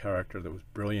charismatic character that was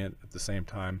brilliant at the same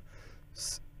time,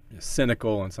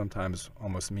 cynical and sometimes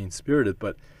almost mean-spirited.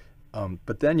 But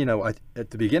then, at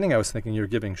the beginning I was thinking you're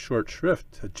giving short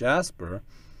shrift to Jasper.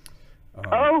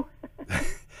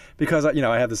 Because,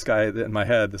 I had this guy in my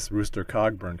head, this Rooster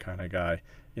Cogburn kind of guy,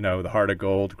 the heart of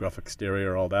gold, gruff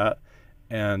exterior, all that.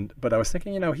 But I was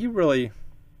thinking,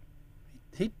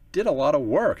 he did a lot of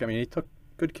work. I mean, he took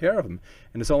good care of him.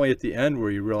 And it's only at the end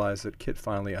where you realize that Kit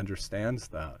finally understands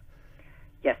that.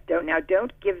 Yes,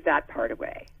 don't give that part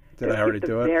away. Did I already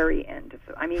do it? The very end of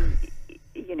it. I mean,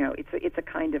 it's a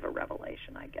kind of a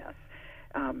revelation, I guess.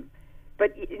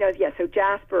 But so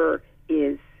Jasper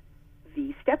is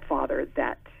the stepfather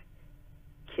that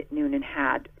Kit Noonan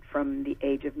had from the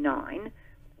age of 9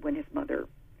 when his mother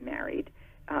married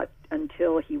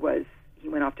until he went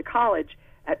off to college,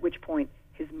 at which point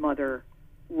his mother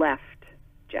left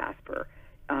Jasper,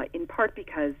 in part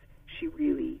because she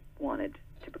really wanted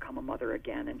to become a mother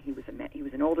again, and he was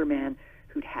an older man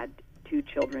who'd had 2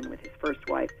 children with his first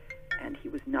wife, and he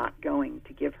was not going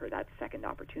to give her that second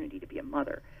opportunity to be a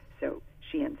mother. So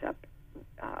she ends up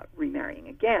remarrying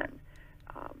again.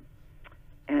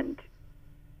 And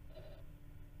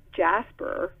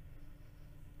Jasper,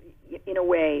 in a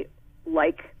way,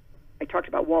 like I talked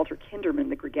about Walter Kinderman,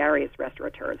 the gregarious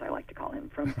restaurateur, as I like to call him,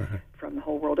 from the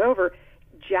whole world over,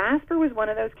 Jasper was one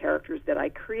of those characters that I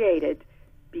created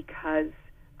because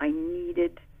I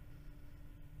needed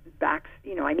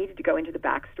to go into the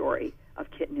backstory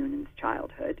of Kit Noonan's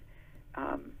childhood.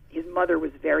 His mother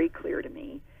was very clear to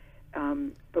me.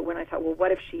 But when I thought, well,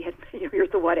 what if she had,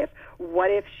 here's the what if.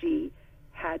 What if she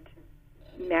had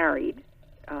married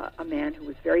a man who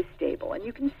was very stable? And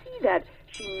you can see that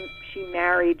she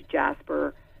married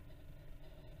Jasper,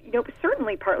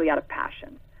 certainly partly out of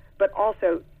passion, but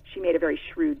also she made a very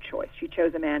shrewd choice. She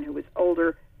chose a man who was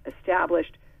older,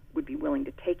 established, would be willing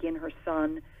to take in her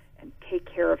son and take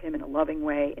care of him in a loving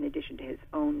way, in addition to his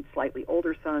own slightly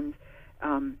older sons.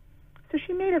 So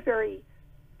she made a very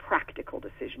practical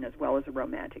decision as well as a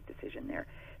romantic decision there.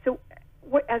 So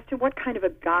as to what kind of a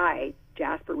guy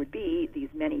Jasper would be these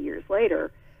many years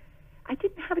later, I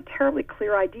didn't have a terribly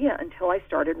clear idea until I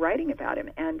started writing about him.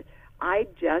 And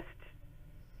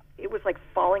it was like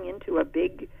falling into a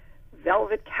big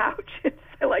velvet couch, as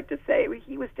I like to say.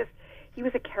 He was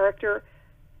a character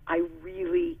I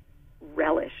really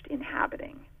relished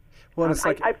inhabiting. Well, it's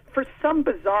like for some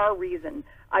bizarre reason,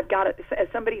 I've got it. As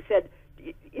somebody said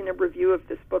in a review of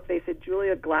this book, they said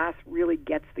Julia Glass really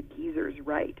gets the geezers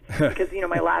right, because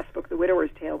my last book, The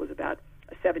Widower's Tale, was about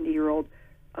a 70-year-old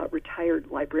retired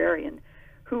librarian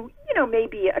who may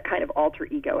be a kind of alter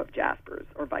ego of Jasper's,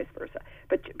 or vice versa.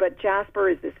 But Jasper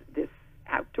is this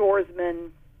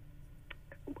outdoorsman,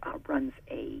 runs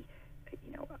a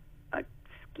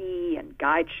ski and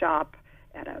guide shop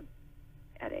at a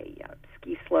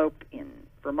ski slope in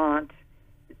Vermont.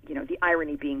 The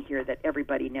irony being here that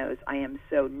everybody knows I am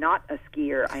so not a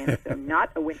skier. I am so not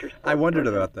a winter sports I wondered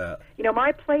person. About that.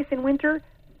 My place in winter,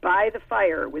 by the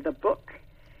fire with a book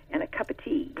and a cup of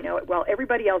tea, while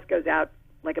everybody else goes out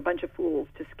like a bunch of fools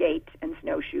to skate and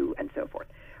snowshoe and so forth.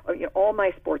 All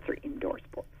my sports are indoor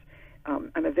sports.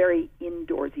 I'm a very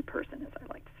indoorsy person, as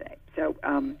I like to say.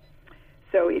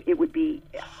 So it would be,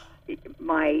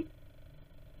 my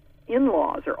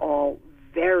in-laws are all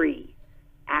very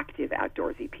active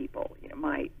outdoorsy people.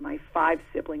 My 5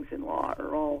 siblings-in-law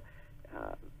are all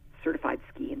certified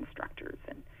ski instructors,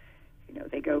 and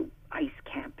they go ice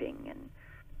camping, and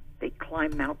they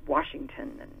climb Mount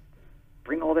Washington and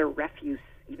bring all their refuse,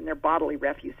 even their bodily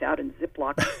refuse, out in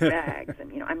Ziploc bags.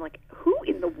 And I'm like, who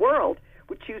in the world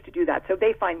would choose to do that? So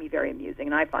they find me very amusing,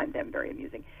 and I find them very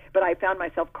amusing. But I found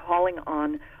myself calling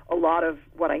on a lot of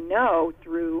what I know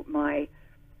through my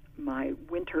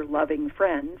winter-loving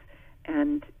friends.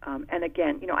 And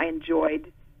again, I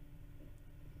enjoyed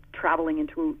traveling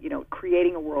into,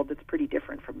 creating a world that's pretty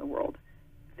different from the world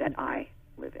that I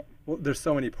live in. Well, there's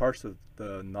so many parts of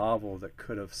the novel that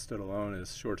could have stood alone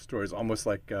as short stories, almost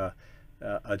like a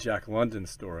Jack London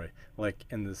story, like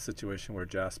in the situation where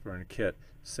Jasper and Kit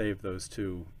save those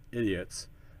 2 idiots,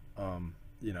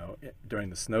 during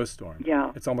the snowstorm.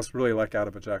 Yeah. It's almost really like out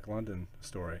of a Jack London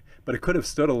story. But it could have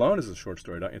stood alone as a short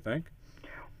story, don't you think?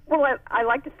 Well, I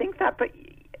like to think that, but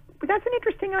that's an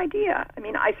interesting idea. I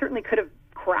mean, I certainly could have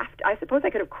I suppose I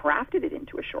could have crafted it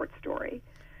into a short story.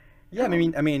 Yeah, I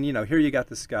mean, here you got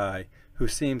this guy who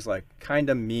seems like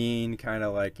kind of mean, kind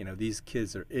of like, these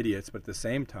kids are idiots, but at the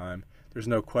same time, there's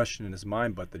no question in his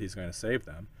mind but that he's going to save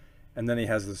them. And then he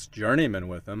has this journeyman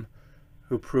with him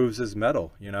who proves his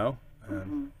mettle,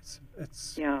 And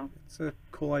it's a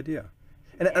cool idea.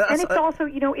 And it's also,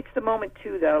 it's the moment,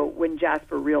 too, though, when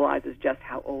Jasper realizes just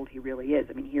how old he really is.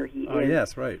 I mean, here he is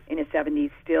yes, right. in his 70s,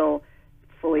 still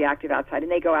fully active outside.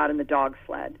 And they go out in the dog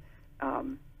sled.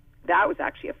 That was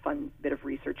actually a fun bit of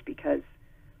research because,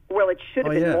 well, it should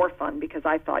have been more fun because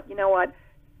I thought, you know what,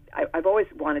 I've always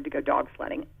wanted to go dog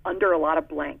sledding under a lot of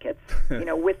blankets,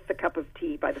 with the cup of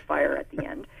tea by the fire at the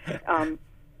end.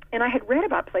 And I had read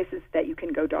about places that you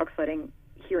can go dog sledding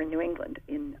here in New England,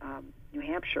 in New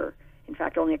Hampshire, in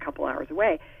fact, only a couple hours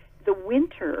away. The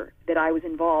winter that I was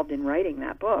involved in writing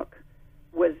that book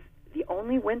was the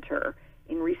only winter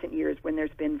in recent years when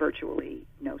there's been virtually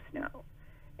no snow.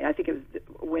 And I think it was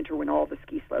the winter when all the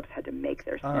ski slopes had to make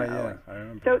their snow. Oh, yeah, I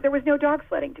remember. So there was no dog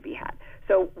sledding to be had.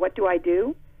 So what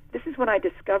do? This is when I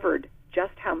discovered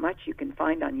just how much you can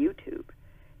find on YouTube,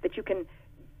 that you can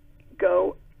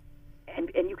go and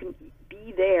you can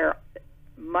be there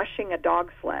mushing a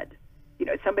dog sled.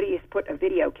 Somebody has put a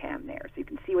video cam there, so you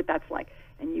can see what that's like.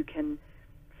 And you can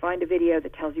find a video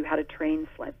that tells you how to train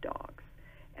sled dogs.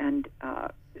 And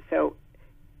so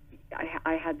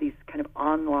I had these kind of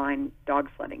online dog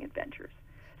sledding adventures.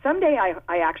 Someday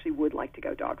I actually would like to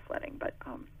go dog sledding, but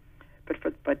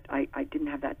I didn't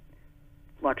have that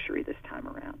luxury this time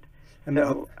around. And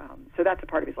so that's a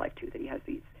part of his life too, that he has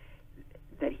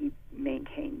that he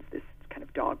maintains this kind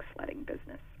of dog sledding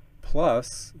business.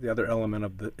 Plus, the other element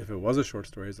of if it was a short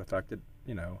story, is the fact that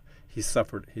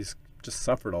he's just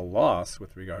suffered a loss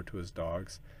with regard to his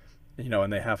dogs,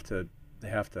 and they have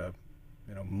to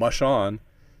mush on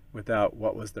without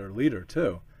what was their leader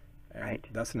too. And right.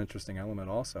 That's an interesting element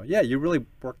also. Yeah, you really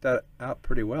worked that out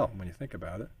pretty well when you think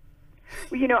about it.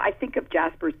 Well, I think of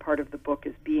Jasper's part of the book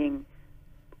as being,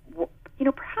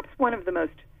 perhaps one of the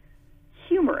most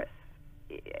humorous,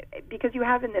 because you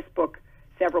have in this book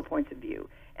several points of view.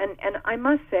 And I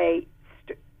must say,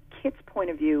 Kit's point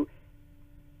of view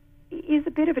is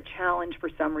a bit of a challenge for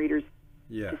some readers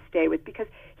to stay with, because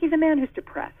he's a man who's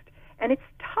depressed. And it's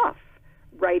tough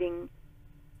writing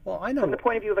from the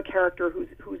point of view of a character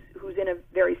who's in a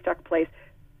very stuck place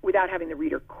without having the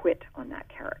reader quit on that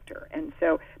character. And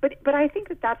so, but I think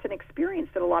that's an experience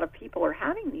that a lot of people are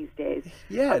having these days.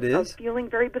 Yeah, it is. Of feeling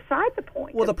very beside the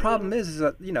point. Well, the problem is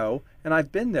that, and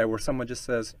I've been there where someone just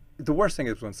says, the worst thing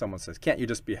is when someone says, can't you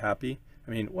just be happy?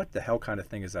 I mean, what the hell kind of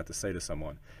thing is that to say to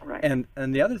someone? Right.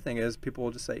 And the other thing is people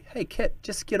will just say, hey, Kit,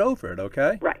 just get over it,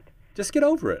 okay? Right. Just get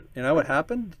over it. What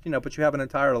happened? But you have an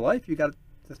entire life you got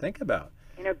to think about.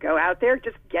 Go out there,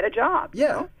 just get a job.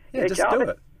 Yeah. Yeah, just do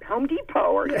it. Home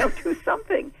Depot or do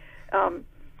something.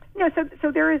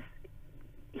 So there is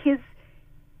his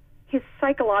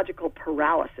psychological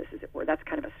paralysis, as it were. That's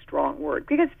kind of a strong word,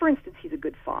 because, for instance, he's a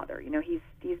good father. He's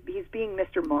being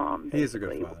Mr. Mom. Basically. He is a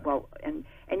good father. Well, and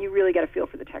you really got to feel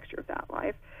for the texture of that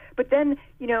life. But then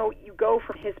you go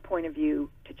from his point of view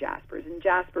to Jasper's, and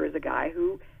Jasper is a guy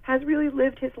who has really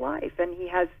lived his life, and he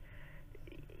has,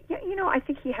 I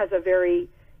think he has a very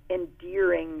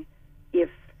endearing, if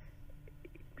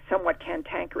somewhat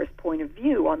cantankerous point of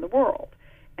view on the world.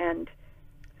 And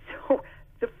so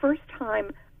the first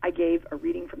time I gave a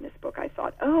reading from this book, I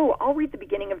thought, I'll read the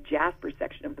beginning of Jasper's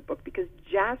section of the book, because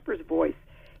Jasper's voice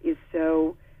is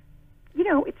so,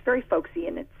 it's very folksy,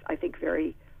 and it's, I think,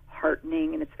 very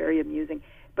heartening, and it's very amusing.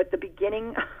 But the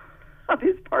beginning of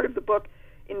his part of the book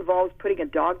involves putting a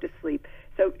dog to sleep.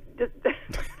 So just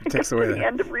at the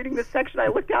end of reading this section, I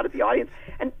looked out at the audience,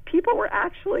 and people were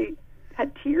actually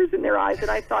had tears in their eyes, and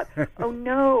I thought, oh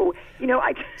no,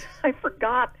 I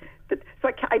forgot that. So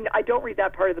I don't read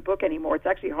that part of the book anymore. It's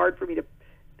actually hard for me to,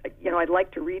 I'd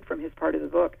like to read from his part of the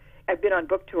book. I've been on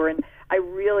book tour, and I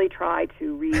really try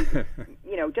to read,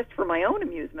 just for my own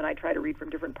amusement. I try to read from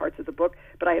different parts of the book,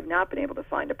 but I have not been able to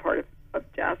find a part of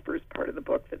Jasper's part of the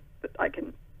book that I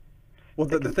can. Well,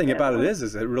 the thing about it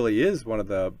is it really is one of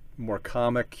the more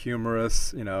comic,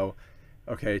 humorous,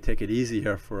 okay, take it easy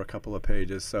here for a couple of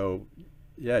pages. So,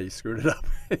 yeah, you screwed it up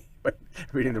by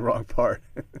reading the wrong part.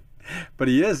 But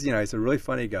he is, he's a really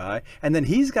funny guy. And then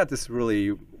he's got this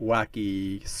really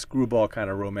wacky screwball kind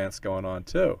of romance going on,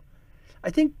 too. I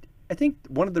think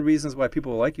one of the reasons why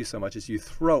people like you so much is you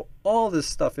throw all this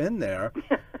stuff in there,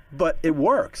 but it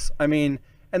works. I mean,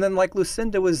 and then like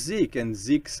Lucinda with Zeke and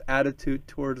Zeke's attitude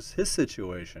towards his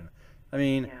situation. I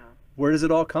mean, where does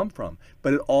it all come from?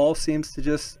 But it all seems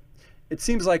to it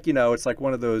seems like, it's like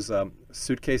one of those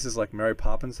suitcases like Mary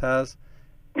Poppins has.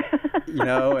 you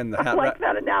know, and the I hat like rack,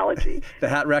 that analogy. the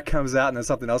hat rack comes out, and then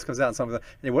something else comes out, and something.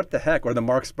 And what the heck? Or the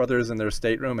Marx Brothers in their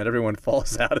stateroom, and everyone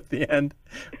falls out at the end.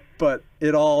 But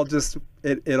it all just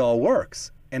it all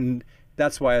works, and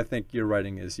that's why I think your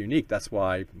writing is unique. That's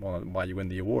why you win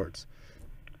the awards.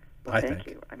 Well, I thank think.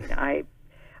 you. I mean,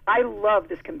 I love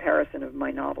this comparison of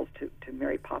my novels to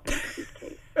Mary Poppins'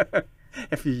 Suitcase.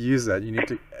 If you use that, you need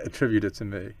to attribute it to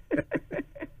me.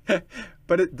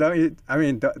 But don't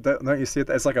you see it?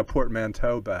 It's like a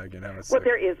portmanteau bag, you know. It's Well, like,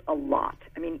 there is a lot.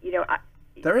 I mean, you know,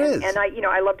 there is. and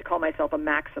I love to call myself a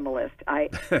maximalist.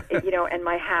 And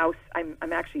my house, I'm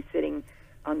actually sitting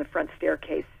on the front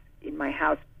staircase in my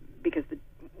house because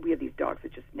we have these dogs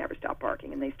that just never stop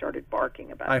barking, and they started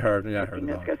barking about. I heard 15 the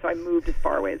minutes dog. ago, so I moved as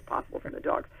far away as possible from the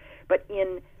dogs. But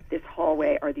in this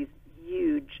hallway are these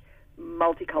huge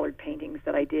multicolored paintings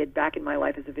that I did back in my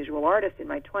life as a visual artist in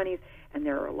my 20s, and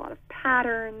there are a lot of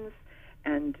patterns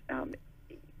and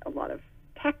a lot of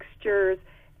textures,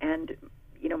 and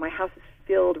you know, my house is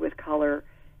filled with color.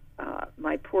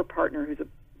 My poor partner, who's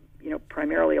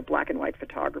primarily a black and white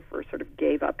photographer, sort of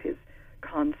gave up his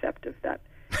concept of that,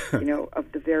 you know,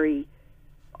 of the very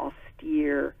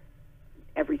austere,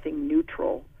 everything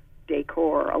neutral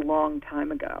decor a long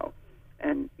time ago.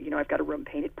 And, you know, I've got a room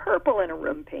painted purple and a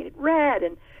room painted red.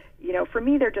 And, you know, for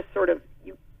me, they're just sort of,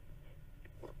 you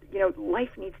know,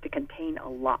 life needs to contain a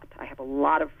lot. I have a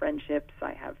lot of friendships.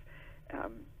 I have,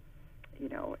 you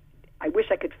know, I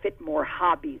wish I could fit more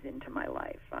hobbies into my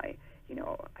life. I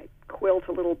quilt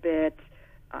a little bit.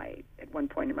 At one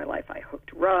point in my life, I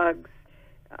hooked rugs.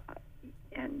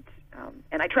 And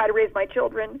I try to raise my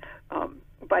children.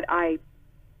 But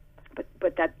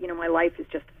that, you know, my life is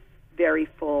just very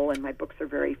full, and my books are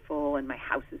very full, and my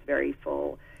house is very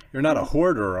full. You're not a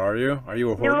hoarder, are you? Are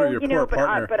you a hoarder? No, Your you poor know,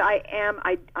 partner. but I am.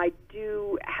 I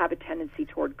do have a tendency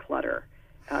toward clutter.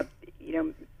 You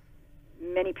know,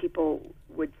 many people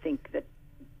would think that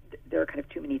there are kind of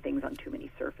too many things on too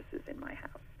many surfaces in my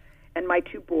house, and my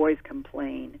two boys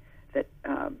complain that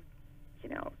you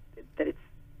know, that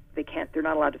they're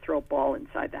not allowed to throw a ball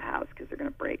inside the house because they're going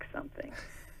to break something.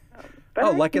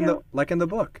 But like in the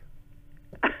book.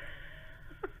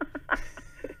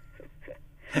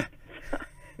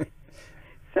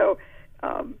 So,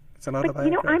 It's an but, you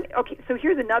know, autobiography. so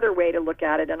here's another way to look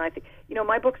at it, and I think, you know,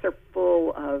 my books are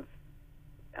full of,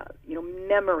 you know,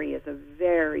 memory is a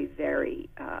very, very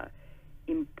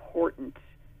important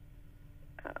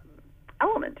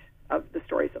element of the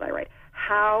stories that I write.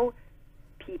 How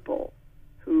people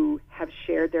who have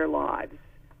shared their lives,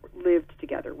 lived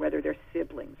together, whether they're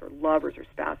siblings or lovers or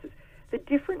spouses, the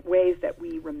different ways that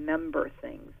we remember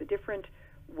things, the different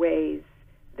ways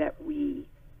that we,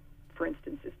 for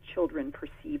instance, as children,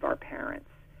 perceive our parents.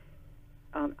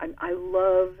 I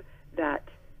love that,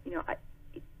 you know,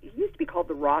 it used to be called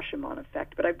the Rashomon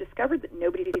effect, but I've discovered that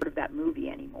nobody thinks of that movie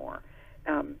anymore,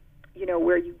 you know,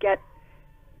 where you get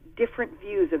different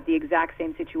views of the exact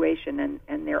same situation,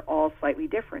 and they're all slightly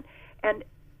different. And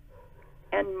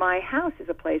my house is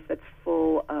a place that's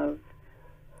full of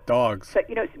Dogs. So,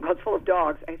 you know, well, it's full of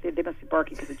dogs. I think they must be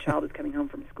barking because a child is coming home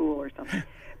from school or something.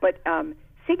 But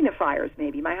signifiers,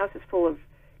 maybe. My house is full of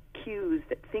cues,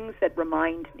 things that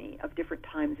remind me of different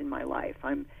times in my life.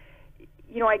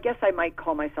 You know, I guess I might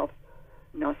call myself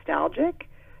nostalgic,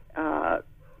 but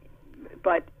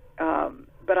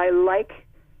I like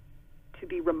to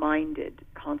be reminded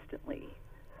constantly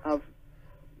of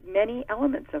many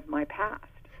elements of my past.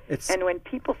 And when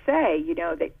people say, you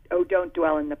know, don't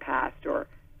dwell in the past, or,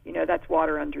 you know, that's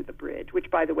water under the bridge,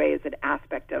 which, by the way, is an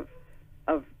aspect of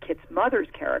Kit's mother's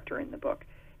character in the book,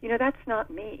 you know, that's not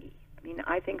me. I mean,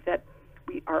 I think that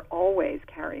we are always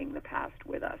carrying the past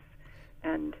with us,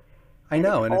 and I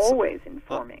know, it's always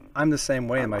informing. I'm the same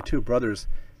way, and my two brothers,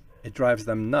 it drives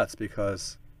them nuts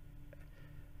because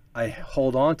I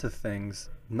hold on to things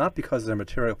not because they're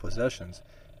material possessions,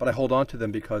 but I hold on to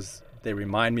them because they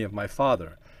remind me of my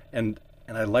father, and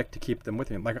I like to keep them with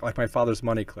me, like my father's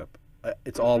money clip.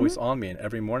 It's always on me, and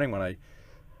every morning when I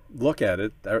look at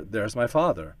it, there's my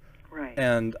father. Right.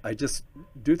 And I just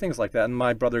do things like that, and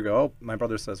my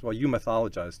brother says, well, you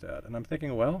mythologize, Dad. And I'm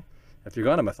thinking, well, if you're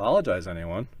going to mythologize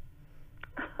anyone,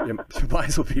 you might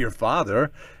as well be your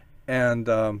father. And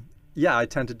yeah, I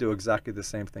tend to do exactly the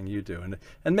same thing you do.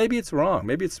 And maybe it's wrong.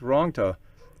 Maybe it's wrong to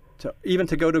even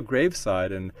to go to a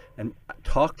graveside and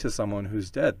talk to someone who's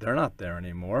dead. They're not there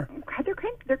anymore.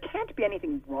 There can't be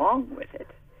anything wrong with it.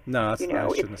 No, that's, you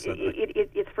know, I shouldn't have said that.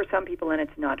 It's for some people and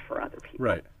it's not for other people.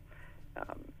 Right.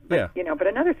 But, yeah. You know, but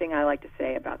another thing I like to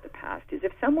say about the past is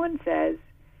if someone says,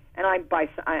 and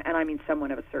I mean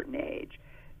someone of a certain age,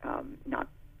 not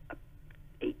an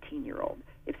 18-year-old,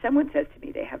 if someone says to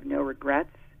me they have no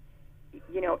regrets,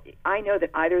 I know that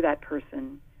either that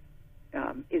person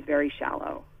is very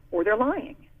shallow or they're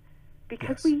lying,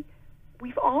 because Yes.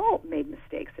 we've all made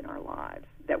mistakes in our lives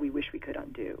that we wish we could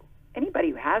undo.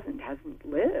 Anybody who hasn't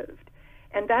lived,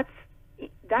 and that's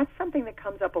something that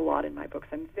comes up a lot in my books.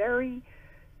 I'm very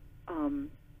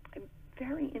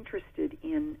interested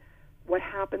in what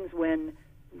happens when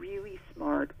really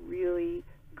smart, really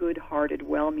good-hearted,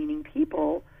 well-meaning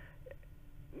people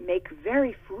make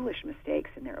very foolish mistakes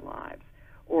in their lives,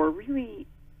 or really,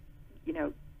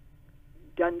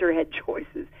 dunderhead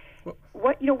choices.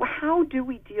 How do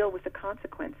we deal with the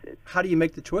consequences? How do you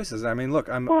make the choices? I mean, look,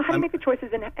 How do you make the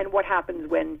choices, and what happens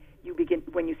when you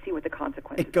see what the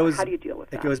consequences are? How do you deal with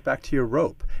that? It goes back to your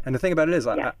rope. And the thing about it is,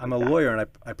 Yes, I'm a lawyer, and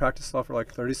I practiced law for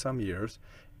like 30-some years,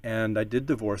 and I did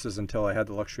divorces until I had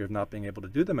the luxury of not being able to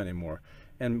do them anymore.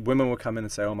 And women would come in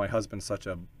and say, "Oh, my husband's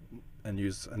and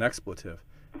use an expletive."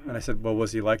 Mm-hmm. And I said, "Well,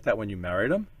 was he like that when you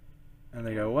married him?" And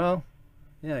they go, "Well,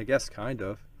 yeah, I guess kind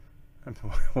of."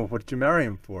 Well, what did you marry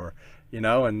him for?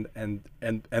 And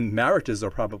marriages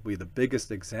are probably the biggest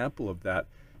example of that,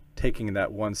 taking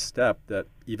that one step that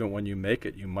even when you make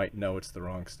it, you might know it's the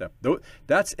wrong step.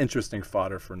 That's interesting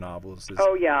fodder for novels.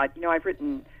 Oh yeah, I've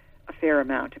written a fair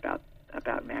amount about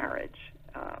marriage.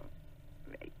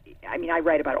 I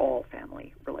write about all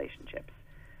family relationships,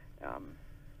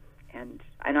 and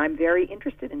I'm very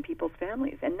interested in people's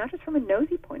families, and not just from a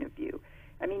nosy point of view.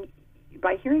 I mean,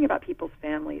 by hearing about people's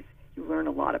families, you learn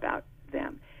a lot about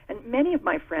them. And many of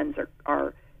my friends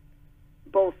are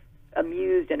both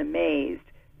amused and amazed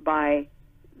by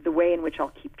the way in which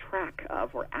I'll keep track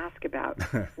of or ask about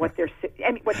what their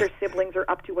siblings are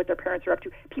up to, what their parents are up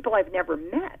to, people I've never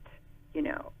met,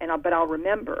 but I'll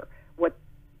remember what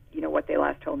they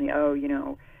last told me. Oh,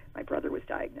 my brother was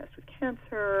diagnosed with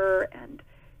cancer, and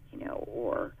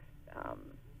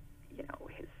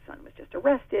his son was just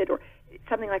arrested, or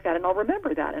something like that, and I'll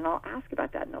remember that, and I'll ask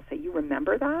about that, and they'll say, "You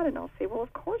remember that?" And I'll say, "Well,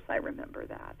 of course I remember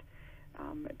that,"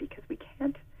 because we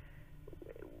can't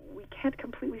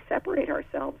completely separate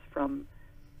ourselves from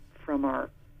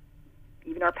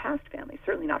even our past families.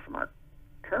 Certainly not from our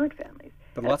current families.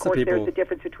 But and lots of course, of people, there's the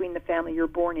difference between the family you're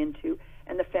born into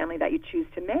and the family that you choose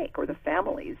to make, or the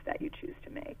families that you choose to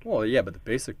make. Well, yeah, but the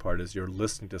basic part is you're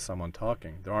listening to someone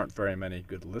talking. There aren't very many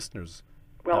good listeners.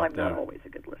 Well, I'm there. not always a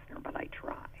good listener, but I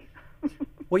try.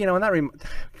 Well, and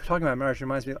talking about marriage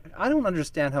reminds me, I don't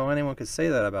understand how anyone could say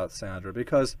that about Sandra,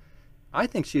 because I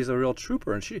think she's a real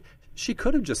trooper, and she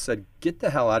could have just said, "Get the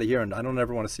hell out of here, and I don't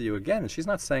ever want to see you again." And she's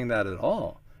not saying that at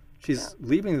all. She's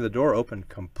leaving the door open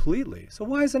completely. So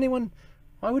why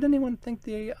would anyone think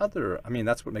the other? I mean,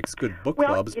 that's what makes good book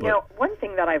clubs. Well, one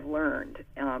thing that I've learned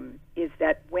is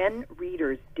that when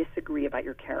readers disagree about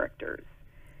your characters,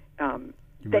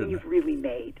 then you've really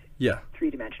made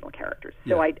three-dimensional characters.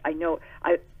 So I know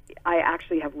I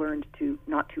actually have learned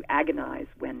not to agonize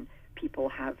when people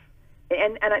have,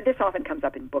 and this often comes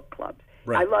up in book clubs.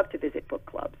 Right. I love to visit book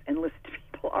clubs and listen to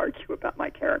people argue about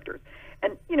my characters.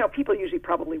 And, people usually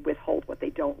probably withhold what they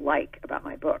don't like about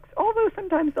my books, although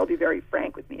sometimes they'll be very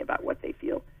frank with me about what they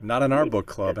feel. Not in our book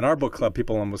club. In our book club,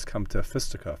 people almost come to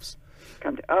fisticuffs.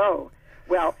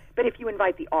 Well, but if you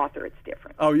invite the author, it's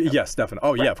different. Oh, yes, definitely.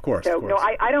 Oh, yeah, of course. So, of course. no,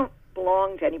 I don't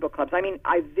belong to any book clubs. I mean,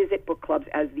 I visit book clubs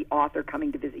as the author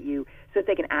coming to visit you so that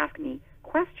they can ask me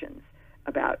questions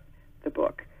about the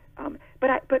book.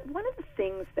 But one of the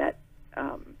things that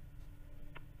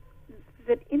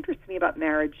interests me about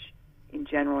marriage in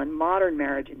general, and modern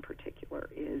marriage in particular,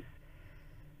 is,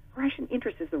 or actually,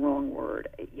 interest is the wrong word.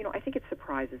 I think it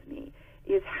surprises me,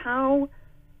 is how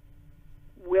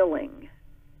willing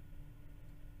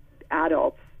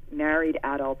married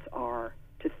adults are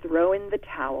to throw in the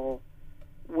towel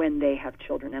when they have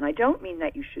children. And I don't mean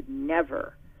that you should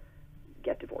never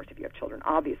get divorced if you have children.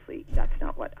 Obviously, that's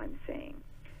not what I'm saying.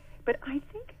 But I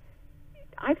think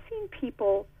I've seen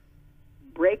people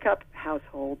break up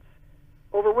households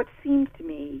over what seems to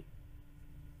me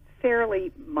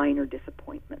fairly minor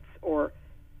disappointments or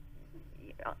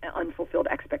unfulfilled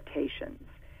expectations.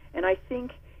 And I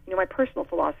think, my personal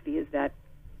philosophy is that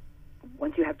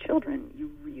once you have children,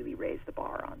 you really raise the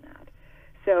bar on that.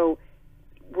 So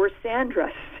were Sandra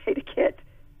to say to Kit,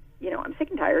 I'm sick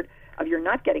and tired of your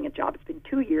not getting a job. It's been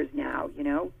 2 years now,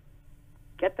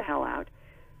 get the hell out.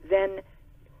 Then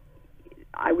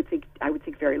I would think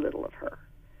very little of her.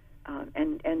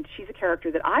 And she's a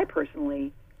character that I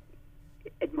personally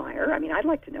admire. I mean, I'd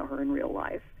like to know her in real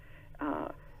life.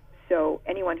 So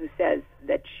anyone who says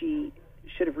that she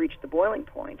should have reached the boiling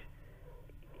point,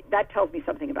 that tells me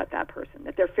something about that person,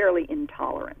 that they're fairly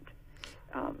intolerant.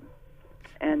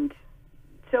 And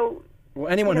so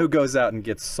Well, anyone who goes out and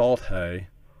gets salt hay,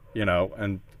 you know,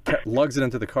 and lugs it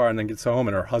into the car and then gets home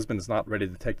and her husband is not ready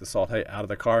to take the salt hay out of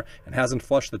the car and hasn't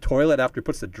flushed the toilet after he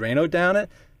puts the Drano down it,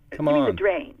 come on. You mean the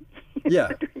drain? Yeah.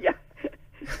 Yeah.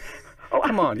 Oh,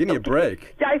 come on, give me a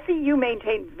break. Yeah, I see you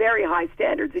maintain very high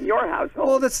standards in your household.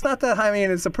 Well, that's not that high. I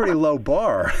mean, it's a pretty low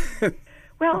bar.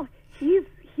 Well, he's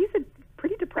a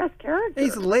pretty depressed character.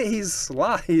 He's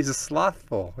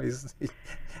slothful.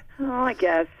 Oh, I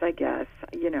guess.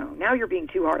 You know, now you're being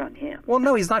too hard on him. Well,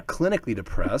 no, he's not clinically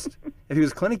depressed. If he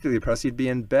was clinically depressed, he'd be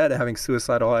in bed having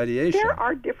suicidal ideation. There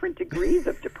are different degrees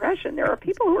of depression. There are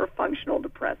people who are functional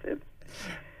depressive.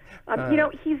 You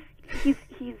know, he's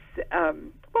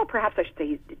well, perhaps I should say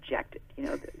he's dejected. You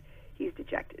know, he's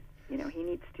dejected. You know, he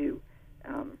needs to,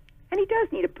 and he does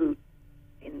need a boot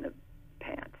in the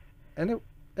pants. And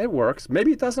it works.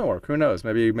 Maybe it doesn't work. Who knows?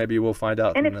 Maybe we'll find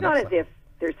out. And it's not as if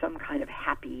there's some kind of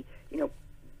happy, you know,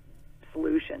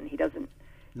 solution. He doesn't.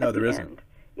 No, there isn't.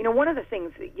 You know, one of the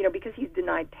things, you know, because he's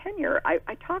denied tenure,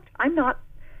 I'm not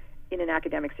in an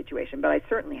academic situation, but I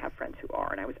certainly have friends who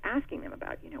are, and I was asking them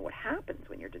about, you know, what happens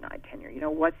when you're denied tenure. You know,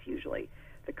 what's usually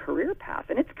the career path,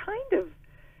 and it's kind of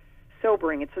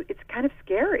sobering. It's kind of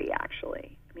scary,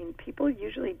 actually. I mean, people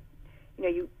usually, you know,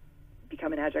 you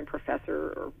become an adjunct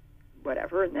professor or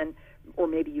whatever, and then, or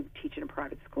maybe you teach in a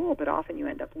private school, but often you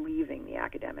end up leaving the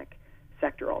academic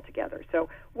sector altogether. So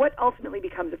what ultimately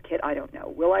becomes of Kit, I don't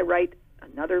know. Will I write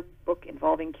another book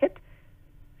involving Kit?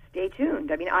 Stay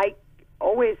tuned. I mean, I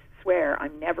always swear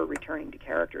I'm never returning to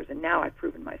characters, and now I've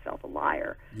proven myself a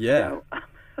liar. Yeah,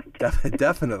 so,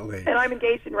 definitely. And I'm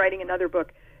engaged in writing another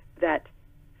book that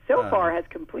so far has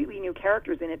completely new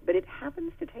characters in it, but it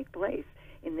happens to take place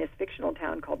in this fictional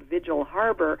town called Vigil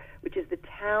Harbor, which is the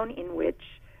town in which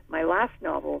my last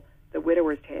novel, The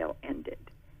Widower's Tale, ended.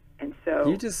 And so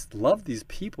you just love these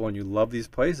people and you love these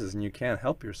places and you can't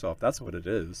help yourself. That's what it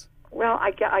is. Well,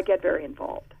 I get very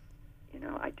involved. You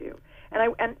know, I do.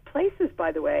 And places,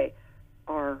 by the way,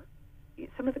 are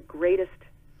some of the greatest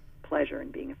pleasure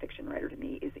in being a fiction writer to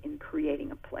me is in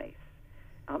creating a place.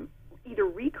 Either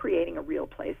recreating a real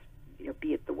place, you know,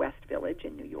 be it the West Village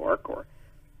in New York or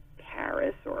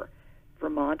Paris or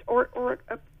Vermont, or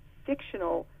a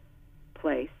fictional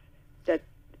place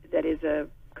that is a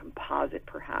composite,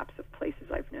 perhaps, of places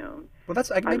I've known. Well,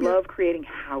 I love creating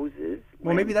houses.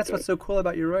 Well, maybe that's what's so cool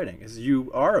about your writing is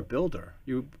you are a builder.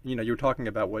 You know, you were talking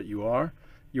about what you are.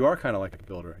 You are kind of like a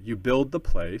builder. You build the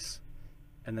place,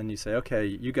 and then you say, okay,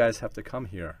 you guys have to come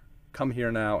here. Come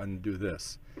here now and do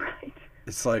this. Right.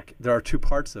 It's like there are two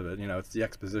parts of it. You know, it's the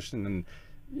exposition and,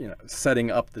 you know, setting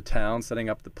up the town, setting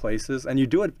up the places. And you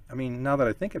do it, I mean, now that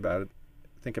I think about it,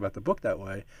 think about the book that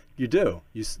way, you do.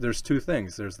 There's two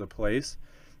things. There's the place,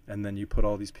 and then you put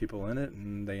all these people in it,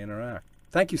 and they interact.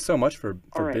 Thank you so much for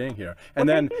being here. And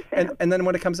well, and then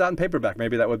when it comes out in paperback,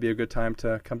 maybe that would be a good time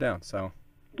to come down. So.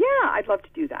 Yeah, I'd love to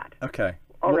do that. Okay.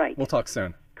 All right. We'll talk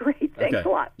soon. Great. Thanks a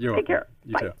lot. You're Take welcome. care.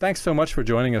 You Bye. too. Thanks so much for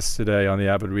joining us today on The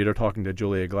Avid Reader, talking to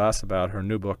Julia Glass about her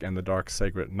new book, And the Dark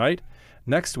Sacred Night.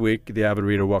 Next week, The Avid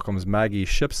Reader welcomes Maggie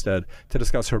Shipstead to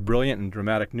discuss her brilliant and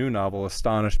dramatic new novel,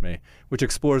 Astonish Me, which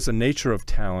explores the nature of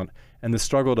talent and the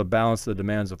struggle to balance the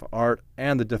demands of art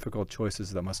and the difficult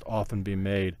choices that must often be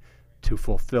made to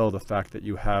fulfill the fact that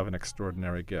you have an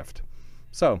extraordinary gift.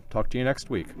 So, talk to you next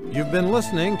week. You've been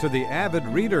listening to the Avid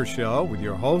Reader Show with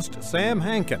your host, Sam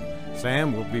Hankin.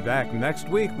 Sam will be back next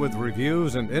week with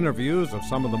reviews and interviews of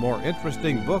some of the more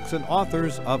interesting books and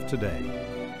authors of today.